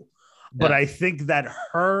had to. But I think that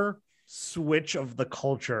her switch of the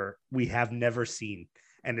culture we have never seen.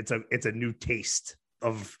 And it's a new taste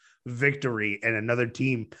of victory and another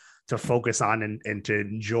team to focus on and to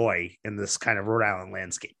enjoy in this kind of Rhode Island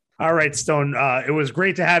landscape. All right, Stone. It was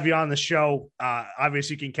great to have you on the show.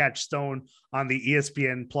 Obviously, you can catch Stone on the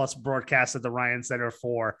ESPN Plus broadcast at the Ryan Center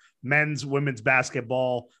for men's, women's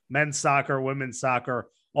basketball, men's soccer, women's soccer,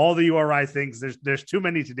 all the URI things. There's too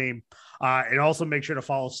many to name. And also make sure to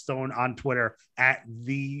follow Stone on Twitter at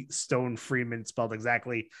the Stone Freeman, spelled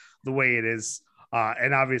exactly the way it is.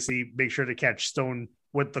 And obviously, make sure to catch Stone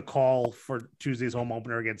with the call for Tuesday's home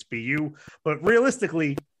opener against BU. But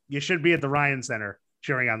realistically, you should be at the Ryan Center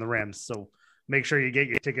cheering on the Rams. So make sure you get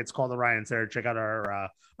your tickets, call the Ryan Center, check out our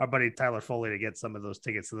buddy Tyler Foley to get some of those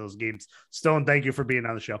tickets to those games. Stone, thank you for being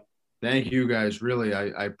on the show. Thank you guys. Really,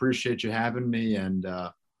 I appreciate you having me. And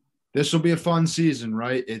this will be a fun season,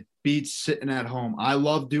 right? It beats sitting at home. I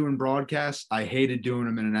love doing broadcasts. I hated doing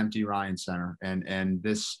them in an empty Ryan Center. And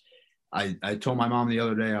this, I told my mom the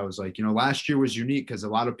other day, I was like, last year was unique because a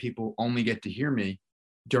lot of people only get to hear me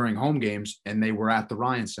during home games and they were at the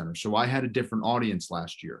Ryan Center. So I had a different audience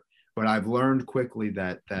last year, but I've learned quickly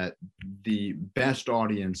that the best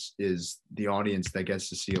audience is the audience that gets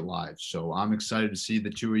to see it live. So I'm excited to see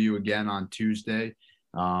the two of you again on Tuesday.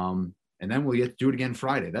 And and then we'll get to do it again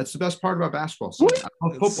Friday. That's the best part about basketball. So I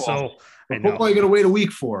love football. So football, you got to wait a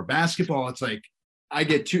week for. Basketball, it's like I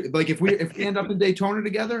get two. Like if we end up in Daytona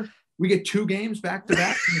together, we get 2 games back to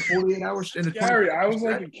back in the 48 hours. Gary, I was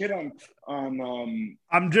like a kid on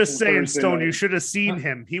I'm just saying, Thursday Stone, night. you should have seen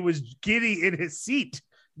him. He was giddy in his seat.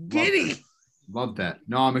 Giddy. Love that.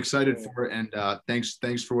 No, I'm excited for it. And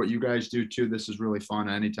thanks for what you guys do too. This is really fun.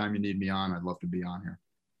 Anytime you need me on, I'd love to be on here.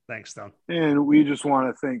 Thanks, Stone. And we just want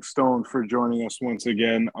to thank Stone for joining us once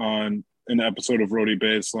again on an episode of Roadie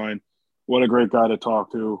Baseline. What a great guy to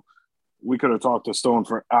talk to. We could have talked to Stone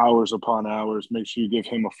for hours upon hours. Make sure you give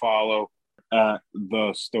him a follow at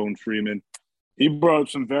the Stone Freeman. He brought up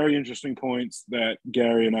some very interesting points that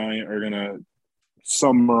Gary and I are going to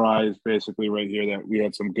summarize basically right here that we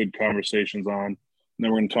had some good conversations on. And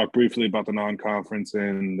then we're going to talk briefly about the non-conference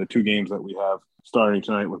and the 2 games that we have starting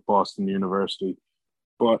tonight with Boston University.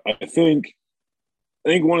 But I think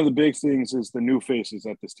one of the big things is the new faces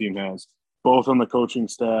that this team has, both on the coaching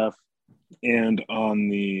staff and on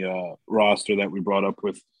the roster that we brought up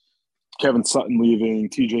with Kevin Sutton leaving,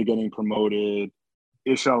 TJ getting promoted,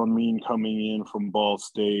 Ish Al-Amin coming in from Ball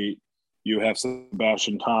State. You have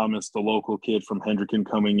Sebastian Thomas, the local kid from Hendricken,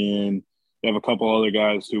 coming in. You have a couple other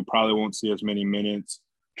guys who probably won't see as many minutes.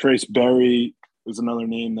 Trace Berry is another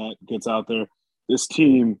name that gets out there. This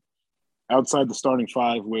team, outside the starting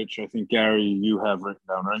 5, which I think, Gary, you have written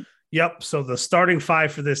down, right? Yep. So the starting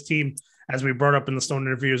 5 for this team, as we brought up in the Stone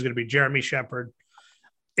interview, is going to be Jeremy Shepard,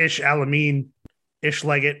 Ish Al-Amin, Ish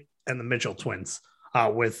Leggett, and the Mitchell twins,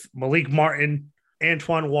 with Malik Martin,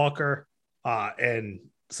 Antoine Walker, and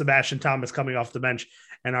Sebastian Thomas coming off the bench.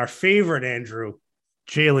 And our favorite, Andrew,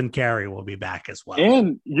 Jalen Carey, will be back as well.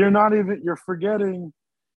 And you're forgetting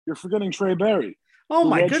Trey Berry. Oh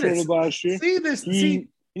my goodness. Last year.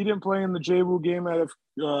 He didn't play in the JWU game out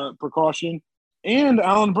of precaution. And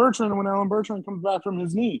Alan Bertrand, when Alan Bertrand comes back from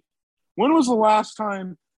his knee. When was the last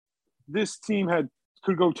time this team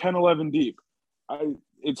could go 10-11 deep?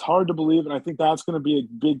 It's hard to believe, and I think that's going to be a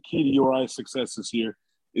big key to URI's success this year,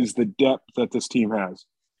 is the depth that this team has.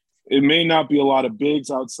 It may not be a lot of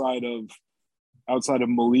bigs outside of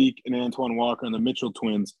Malik and Antoine Walker and the Mitchell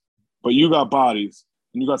twins, but you got bodies,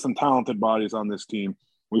 and you got some talented bodies on this team.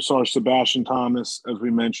 We saw Sebastian Thomas, as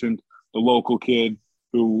we mentioned, the local kid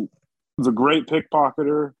who was a great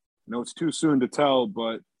pickpocketer. I know it's too soon to tell,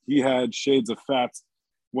 but he had shades of Fats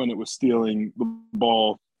when it was stealing the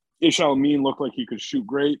ball. Ish Al-Amin looked like he could shoot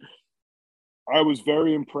great. I was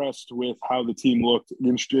very impressed with how the team looked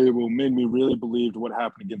against JWU. Made me really believe what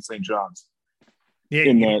happened against St. John's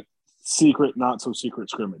in that secret, not so secret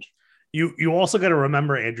scrimmage. You also got to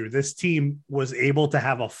remember, Andrew, this team was able to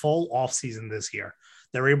have a full offseason this year.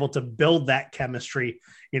 They're able to build that chemistry,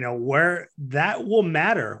 where that will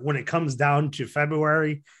matter when it comes down to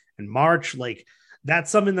February and March. Like,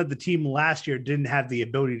 that's something that the team last year didn't have the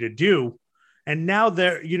ability to do. And now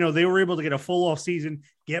they were able to get a full off season,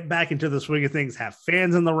 get back into the swing of things, have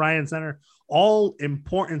fans in the Ryan Center, all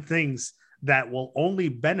important things that will only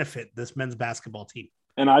benefit this men's basketball team.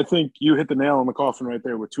 And I think you hit the nail on the coffin right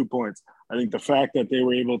there with 2 points. I think the fact that they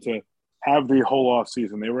were able to have the whole off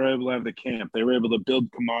season, they were able to have the camp, they were able to build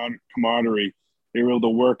camaraderie, they were able to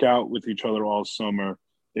work out with each other all summer,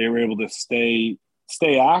 they were able to stay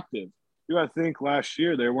active. You got to think last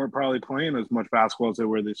year they weren't probably playing as much basketball as they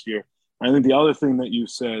were this year. I think the other thing that you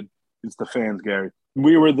said is the fans, Gary.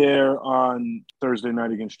 We were there on Thursday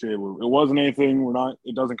night against JWU. It wasn't anything.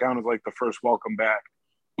 It doesn't count as like the first welcome back,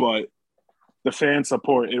 but the fan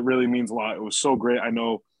support, it really means a lot. It was so great. I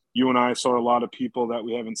know you and I saw a lot of people that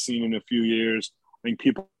we haven't seen in a few years. I think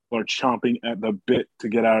people are chomping at the bit to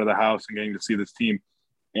get out of the house and getting to see this team.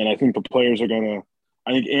 And I think the players are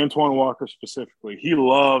I think Antoine Walker specifically, he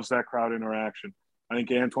loves that crowd interaction. I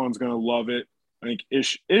think Antoine's going to love it. I think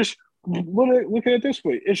Ish, look at it this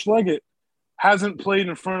way. Ish Leggett hasn't played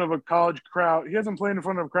in front of a college crowd. He hasn't played in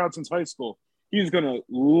front of a crowd since high school. He's going to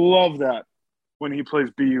love that when he plays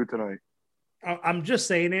BU tonight. I'm just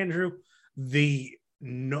saying, Andrew,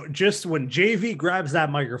 just when JV grabs that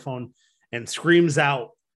microphone and screams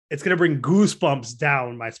out, it's going to bring goosebumps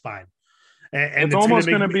down my spine. And it's almost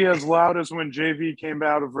going to be as loud as when JV came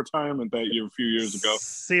out of retirement that year, a few years ago.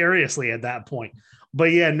 Seriously, at that point.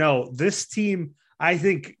 But yeah, no, this team, I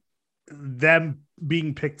think them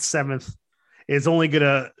being picked 7th is only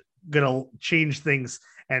gonna change things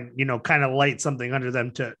and kind of light something under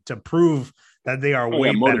them to prove that they are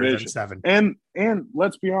way better than 7. And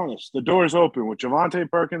let's be honest, the door's open with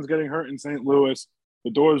Javante Perkins getting hurt in St. Louis.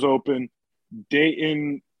 The door's open.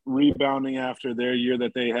 Dayton rebounding after their year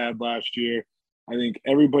that they had last year. I think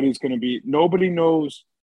everybody's going to be – nobody knows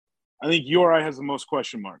 – I think URI has the most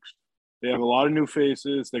question marks. They have a lot of new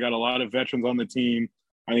faces. They got a lot of veterans on the team.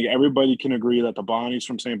 I think everybody can agree that the Bonnies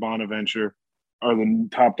from St. Bonaventure are the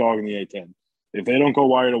top dog in the A-10. If they don't go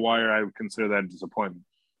wire to wire, I would consider that a disappointment.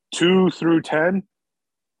 2 through 10,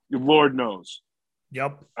 Lord knows.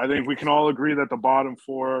 Yep. I think we can all agree that the bottom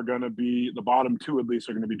 4 are going to be – the bottom 2 at least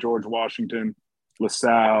are going to be George Washington,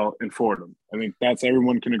 LaSalle, and Fordham. I think that's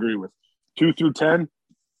everyone can agree with. 2 through 10,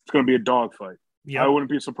 it's going to be a dogfight. Yep. I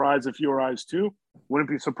wouldn't be surprised if URI's 2. Wouldn't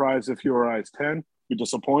be surprised if URI's 10. Be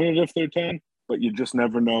disappointed if they're 10, but you just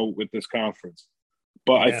never know with this conference.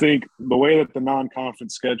 But I think the way that the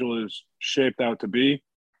non-conference schedule is shaped out to be,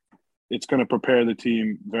 it's going to prepare the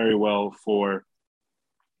team very well for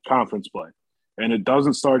conference play. And it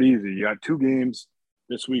doesn't start easy. You got 2 games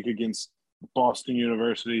this week against Boston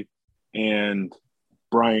University and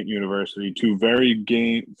Bryant University, 2 very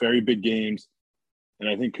big games. And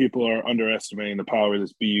I think people are underestimating the power of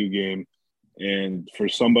this BU game. And for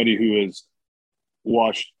somebody who has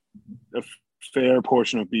watched a fair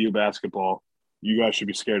portion of BU basketball, you guys should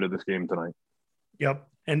be scared of this game tonight. Yep.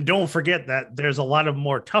 And don't forget that there's a lot of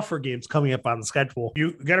more tougher games coming up on the schedule.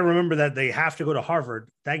 You got to remember that they have to go to Harvard.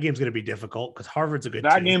 That game's going to be difficult because Harvard's a good team.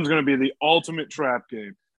 That game's going to be the ultimate trap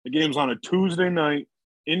game. The game's on a Tuesday night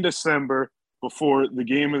in December before the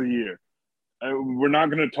game of the year. We're not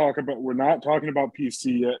talking about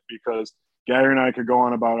PC yet because Gary and I could go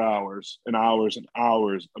on about hours and hours and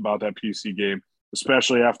hours about that PC game,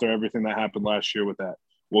 especially after everything that happened last year with that.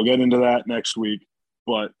 We'll get into that next week,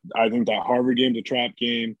 but I think that Harvard game's a trap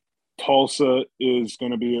game. Tulsa is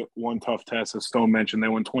going to be one tough test. As Stone mentioned, they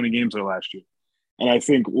won 20 games there last year. And I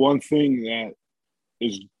think one thing that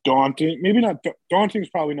is daunting, maybe not daunting is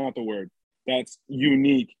probably not the word, that's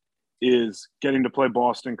unique is getting to play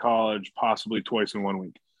Boston College possibly twice in 1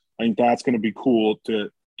 week. I think that's going to be cool to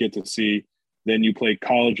get to see. Then you play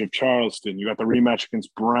College of Charleston. You got the rematch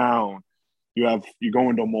against Brown. You go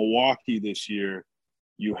into Milwaukee this year.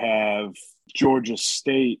 You have Georgia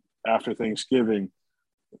State after Thanksgiving.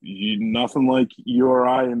 Nothing like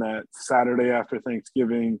URI in that Saturday after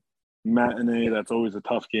Thanksgiving matinee. That's always a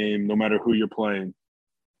tough game, no matter who you're playing.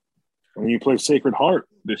 And when you play Sacred Heart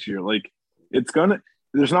this year,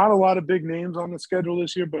 there's not a lot of big names on the schedule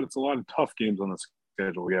this year, but it's a lot of tough games on the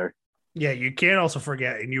schedule, Gary. Yeah, you can't also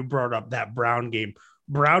forget, and you brought up that Brown game.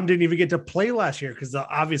 Brown didn't even get to play last year because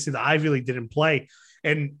obviously the Ivy League didn't play.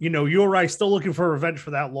 And, URI still looking for revenge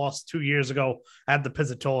for that loss 2 years ago at the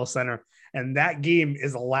Pizzatola Center. And that game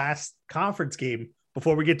is the last conference game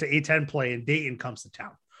before we get to A-10 play and Dayton comes to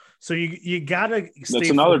town. So you got to stay That's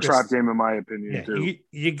another focused. trap game in my opinion, too.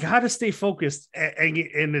 You got to stay focused, and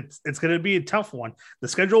it's going to be a tough one. The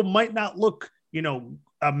schedule might not look,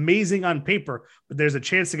 amazing on paper, but there's a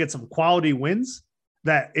chance to get some quality wins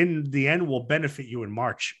that in the end will benefit you in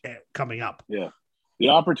March coming up. Yeah, the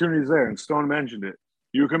opportunity is there, and Stone mentioned it.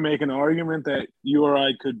 You can make an argument that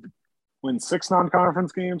URI could win 6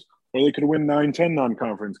 non-conference games, or they could win 9-10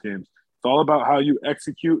 non-conference games. It's all about how you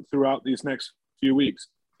execute throughout these next few weeks.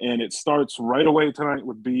 And it starts right away tonight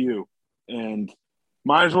with BU. And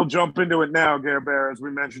might as well jump into it now, Gare Bear, as we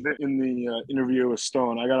mentioned it in the interview with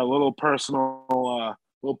Stone. I got a little personal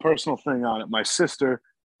thing on it. My sister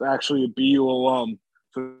is actually a BU alum,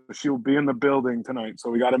 so she'll be in the building tonight. So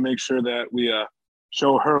we got to make sure that we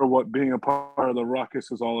show her what being a part of the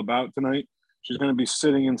Ruckus is all about tonight. She's going to be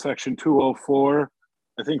sitting in section 204.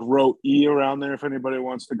 I think row E around there if anybody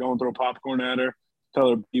wants to go and throw popcorn at her. Tell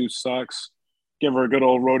her BU sucks. Give her a good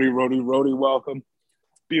old roadie welcome.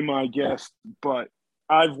 Be my guest. But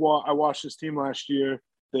I watched this team last year.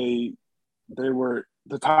 They were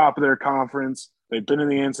the top of their conference. They've been in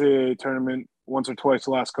the NCAA tournament once or twice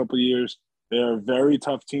the last couple of years. They're a very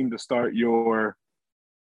tough team to start your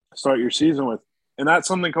season with. And that's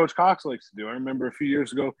something Coach Cox likes to do. I remember a few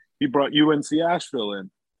years ago, he brought UNC Asheville in.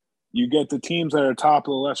 You get the teams that are top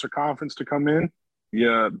of the lesser conference to come in.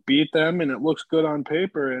 You beat them, and it looks good on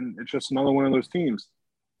paper, and it's just another one of those teams.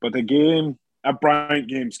 But that Bryant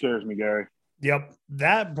game scares me, Gary. Yep,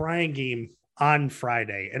 that Bryant game on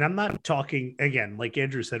Friday, and I'm not talking, again, like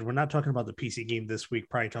Andrew said, we're not talking about the PC game this week,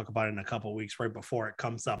 probably talk about it in a couple of weeks right before it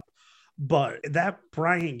comes up. But that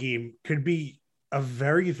Bryant game could be a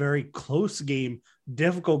very, very close game,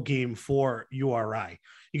 difficult game for URI.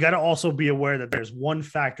 You got to also be aware that there's one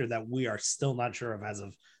factor that we are still not sure of as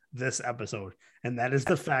of this episode, and that is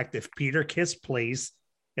the fact if Peter Kiss plays,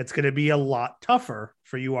 it's going to be a lot tougher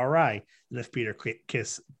for URI than if Peter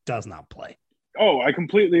Kiss does not play. Oh, I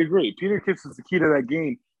completely agree. Peter Kiss is the key to that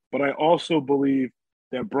game, but I also believe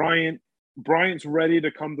that Bryant's ready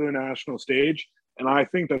to come to the national stage, and I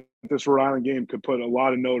think that this Rhode Island game could put a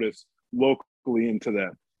lot of notice locally into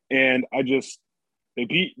that. And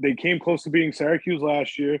They came close to beating Syracuse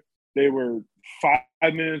last year. They were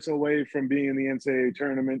 5 minutes away from being in the NCAA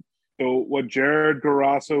tournament. So what Jared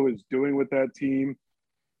Garasso is doing with that team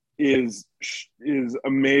is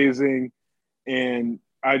amazing. And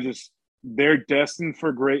they're destined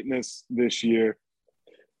for greatness this year.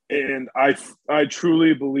 And I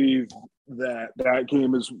truly believe that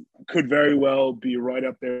game could very well be right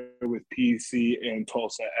up there with PC and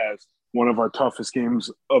Tulsa as one of our toughest games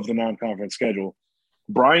of the non-conference schedule.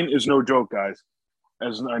 Bryant is no joke, guys.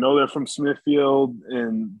 As I know, they're from Smithfield,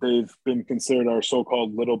 and they've been considered our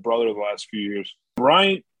so-called little brother the last few years.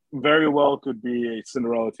 Bryant very well could be a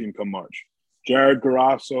Cinderella team come March. Jared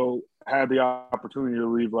Garasso had the opportunity to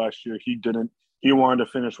leave last year. He didn't. He wanted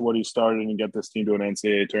to finish what he started and get this team to an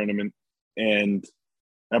NCAA tournament. And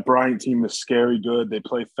that Bryant team is scary good. They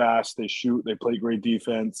play fast. They shoot. They play great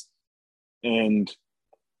defense. And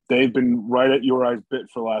they've been right at URI's bit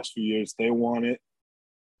for the last few years. They want it.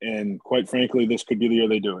 And quite frankly, this could be the year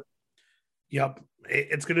they do it. Yep.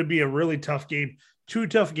 It's going to be a really tough game. 2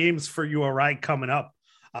 tough games for URI coming up.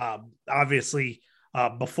 Obviously,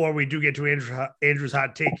 before we do get to Andrew's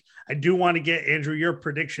hot take, I do want to get, Andrew, your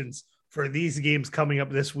predictions for these games coming up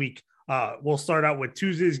this week. We'll start out with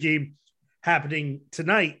Tuesday's game happening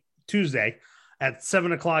tonight, Tuesday, at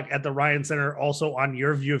 7 o'clock at the Ryan Center. Also on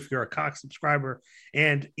your view if you're a Cox subscriber,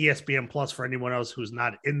 and ESPN Plus for anyone else who's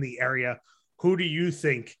not in the area. Who do you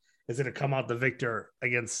think is going to come out the victor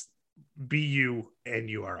against BU and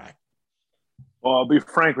URI? Well, I'll be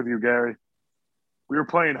frank with you, Gary. We were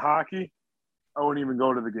playing hockey. I wouldn't even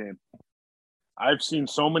go to the game. I've seen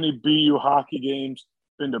so many BU hockey games,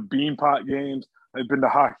 been to Beanpot games. I've been to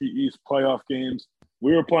Hockey East playoff games.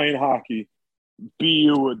 We were playing hockey.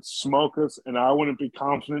 BU would smoke us, and I wouldn't be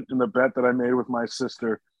confident in the bet that I made with my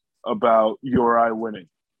sister about URI winning.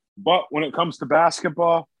 But when it comes to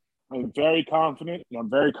basketball, I'm very confident, and I'm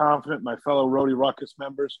very confident my fellow Rhody Ruckus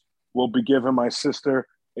members will be giving my sister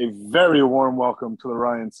a very warm welcome to the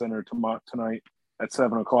Ryan Center tonight at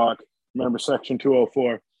 7 o'clock. Remember, Section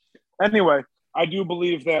 204. Anyway, I do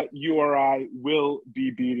believe that URI will be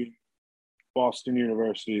beating Boston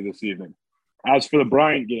University this evening. As for the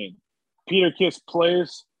Bryant game, Peter Kiss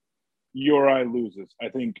plays, URI loses. I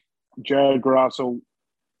think Jared Garasso,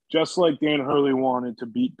 just like Dan Hurley wanted to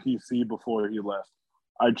beat PC before he left,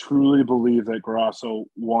 I truly believe that Garasso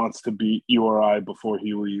wants to beat URI before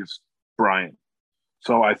he leaves Bryant.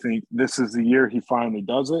 So I think this is the year he finally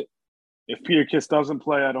does it. If Peter Kiss doesn't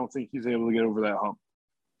play, I don't think he's able to get over that hump.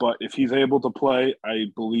 But if he's able to play, I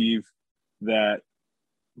believe that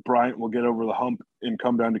Bryant will get over the hump and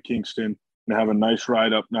come down to Kingston and have a nice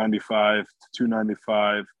ride up 95 to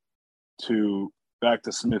 295 to back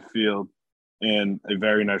to Smithfield, and a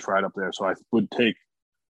very nice ride up there. So I would take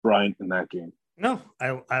Bryant in that game. No,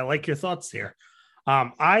 I like your thoughts here.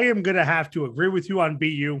 I am going to have to agree with you on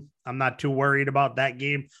BU. I'm not too worried about that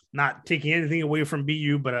game. Not taking anything away from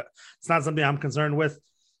BU, but it's not something I'm concerned with.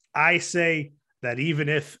 I say that even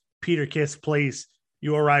if Peter Kiss plays,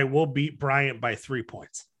 URI will beat Bryant by 3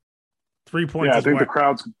 points. 3 points. Yeah, I think the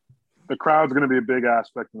crowd's going to be a big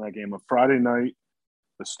aspect in that game. A Friday night,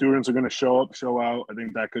 the students are going to show up, show out. I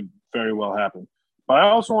think that could very well happen. But I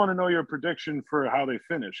also want to know your prediction for how they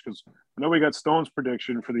finish, because I know we got Stone's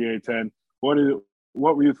prediction for the A10.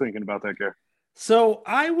 What were you thinking about that, Gary? So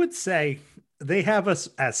I would say they have us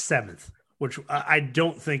as 7th, which I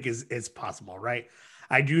don't think is possible, right?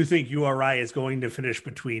 I do think URI is going to finish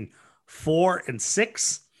between 4 and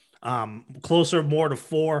 6, closer more to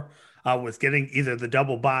 4, with getting either the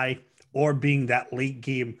double bye or being that late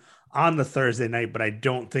game on the Thursday night, but I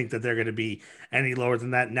don't think that they're going to be any lower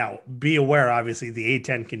than that. Now, be aware, obviously, the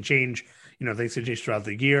A10 can change. Things can change throughout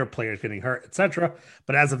the year, players getting hurt, etc.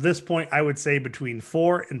 But as of this point, I would say between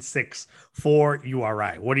 4 and 6 for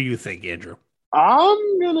URI. What do you think, Andrew?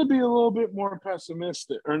 I'm going to be a little bit more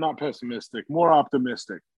more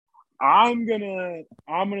optimistic. I'm going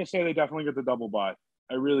to say they definitely get the double bye.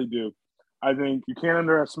 I really do. I think you can't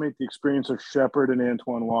underestimate the experience of Shepard and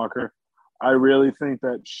Antoine Walker. I really think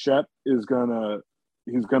that Shep is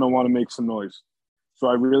he's gonna want to make some noise. So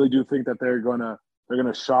I really do think that they're gonna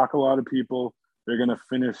shock a lot of people. They're gonna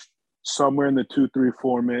finish somewhere in the 2, 3,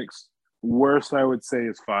 4 mix. Worst, I would say,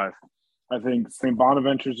 is 5. I think St.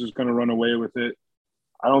 Bonaventure's is gonna run away with it.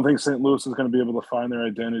 I don't think St. Louis is gonna be able to find their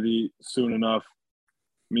identity soon enough.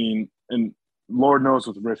 I mean, and Lord knows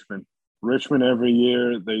with Richmond. Richmond every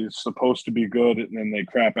year, they're supposed to be good and then they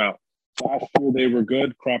crap out. Last year they were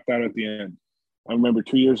good, crapped out at the end. I remember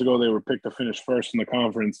 2 years ago they were picked to finish first in the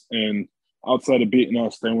conference, and outside of beating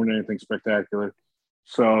us, they weren't anything spectacular.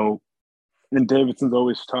 So, and Davidson's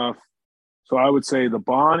always tough. So I would say the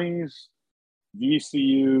Bonnies,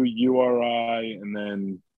 VCU, URI, and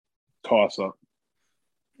then toss up.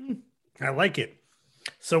 I like it.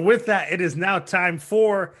 So with that, it is now time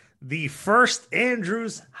for the first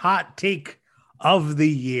Andrew's hot take of the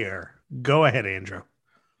year. Go ahead, Andrew.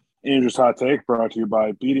 Andrew's hot take brought to you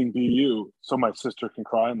by beating BU so my sister can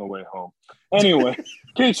cry on the way home. Anyway,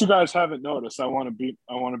 in case you guys haven't noticed, I want to beat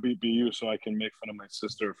BU so I can make fun of my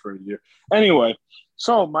sister for a year. Anyway,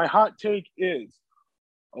 so my hot take is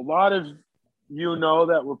a lot of you know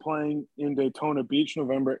that we're playing in Daytona Beach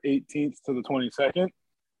November 18th to the 22nd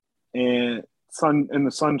and in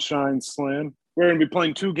the Sunshine Slam. We're going to be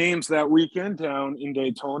playing 2 games that weekend down in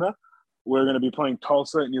Daytona. We're going to be playing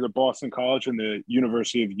Tulsa and either Boston College and the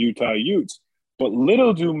University of Utah Utes. But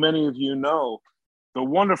little do many of you know, the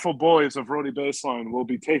wonderful boys of Rhodey Baseline will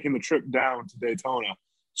be taking the trip down to Daytona.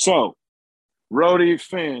 So, Rhodey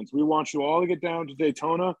fans, we want you all to get down to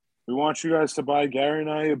Daytona. We want you guys to buy Gary and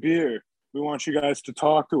I a beer. We want you guys to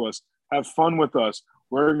talk to us, have fun with us.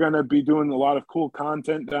 We're going to be doing a lot of cool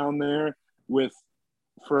content down there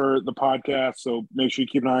for the podcast. So make sure you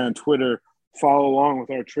keep an eye on Twitter. Follow along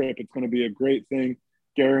with our trip. It's going to be a great thing.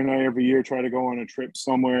 Gary and I every year try to go on a trip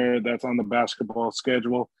somewhere that's on the basketball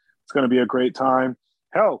schedule. It's going to be a great time.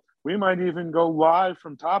 Hell, we might even go live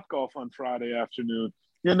from Topgolf on Friday afternoon.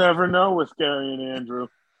 You never know with Gary and Andrew.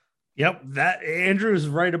 Yep, that Andrew's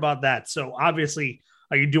right about that. So obviously,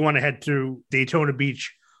 you do want to head to Daytona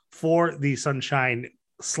Beach for the Sunshine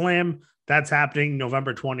Slam. That's happening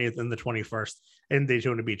November 20th and the 21st in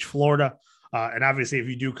Daytona Beach, Florida. And obviously, if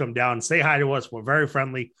you do come down, say hi to us. We're very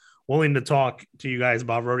friendly, willing to talk to you guys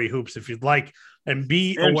about Rhodey Hoops if you'd like. And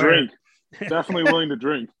aware. Drink. Definitely willing to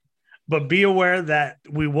drink. But be aware that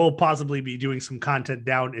we will possibly be doing some content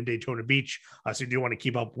down in Daytona Beach. So you do want to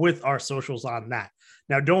keep up with our socials on that.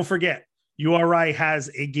 Now, don't forget, URI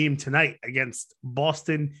has a game tonight against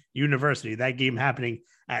Boston University. That game happening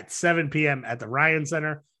at 7 p.m. at the Ryan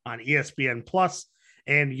Center on ESPN Plus.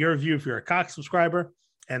 And your view if you're a Cox subscriber.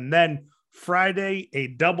 And then Friday,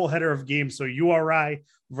 a doubleheader of games. So URI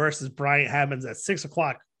versus Bryant Hammonds at 6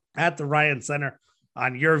 o'clock at the Ryan Center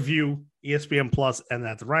on your view, ESPN Plus, and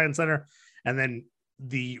at the Ryan Center. And then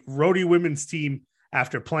the Rhodey women's team,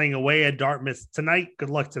 after playing away at Dartmouth tonight, good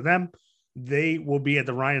luck to them. They will be at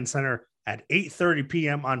the Ryan Center at 8:30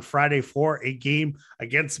 p.m. on Friday for a game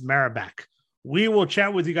against Merrimack. We will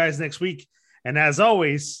chat with you guys next week. And as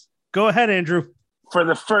always, go ahead, Andrew. For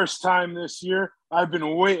the first time this year, I've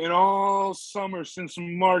been waiting all summer since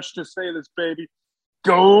March to say this, baby.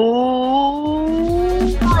 Go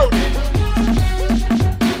Rhodey!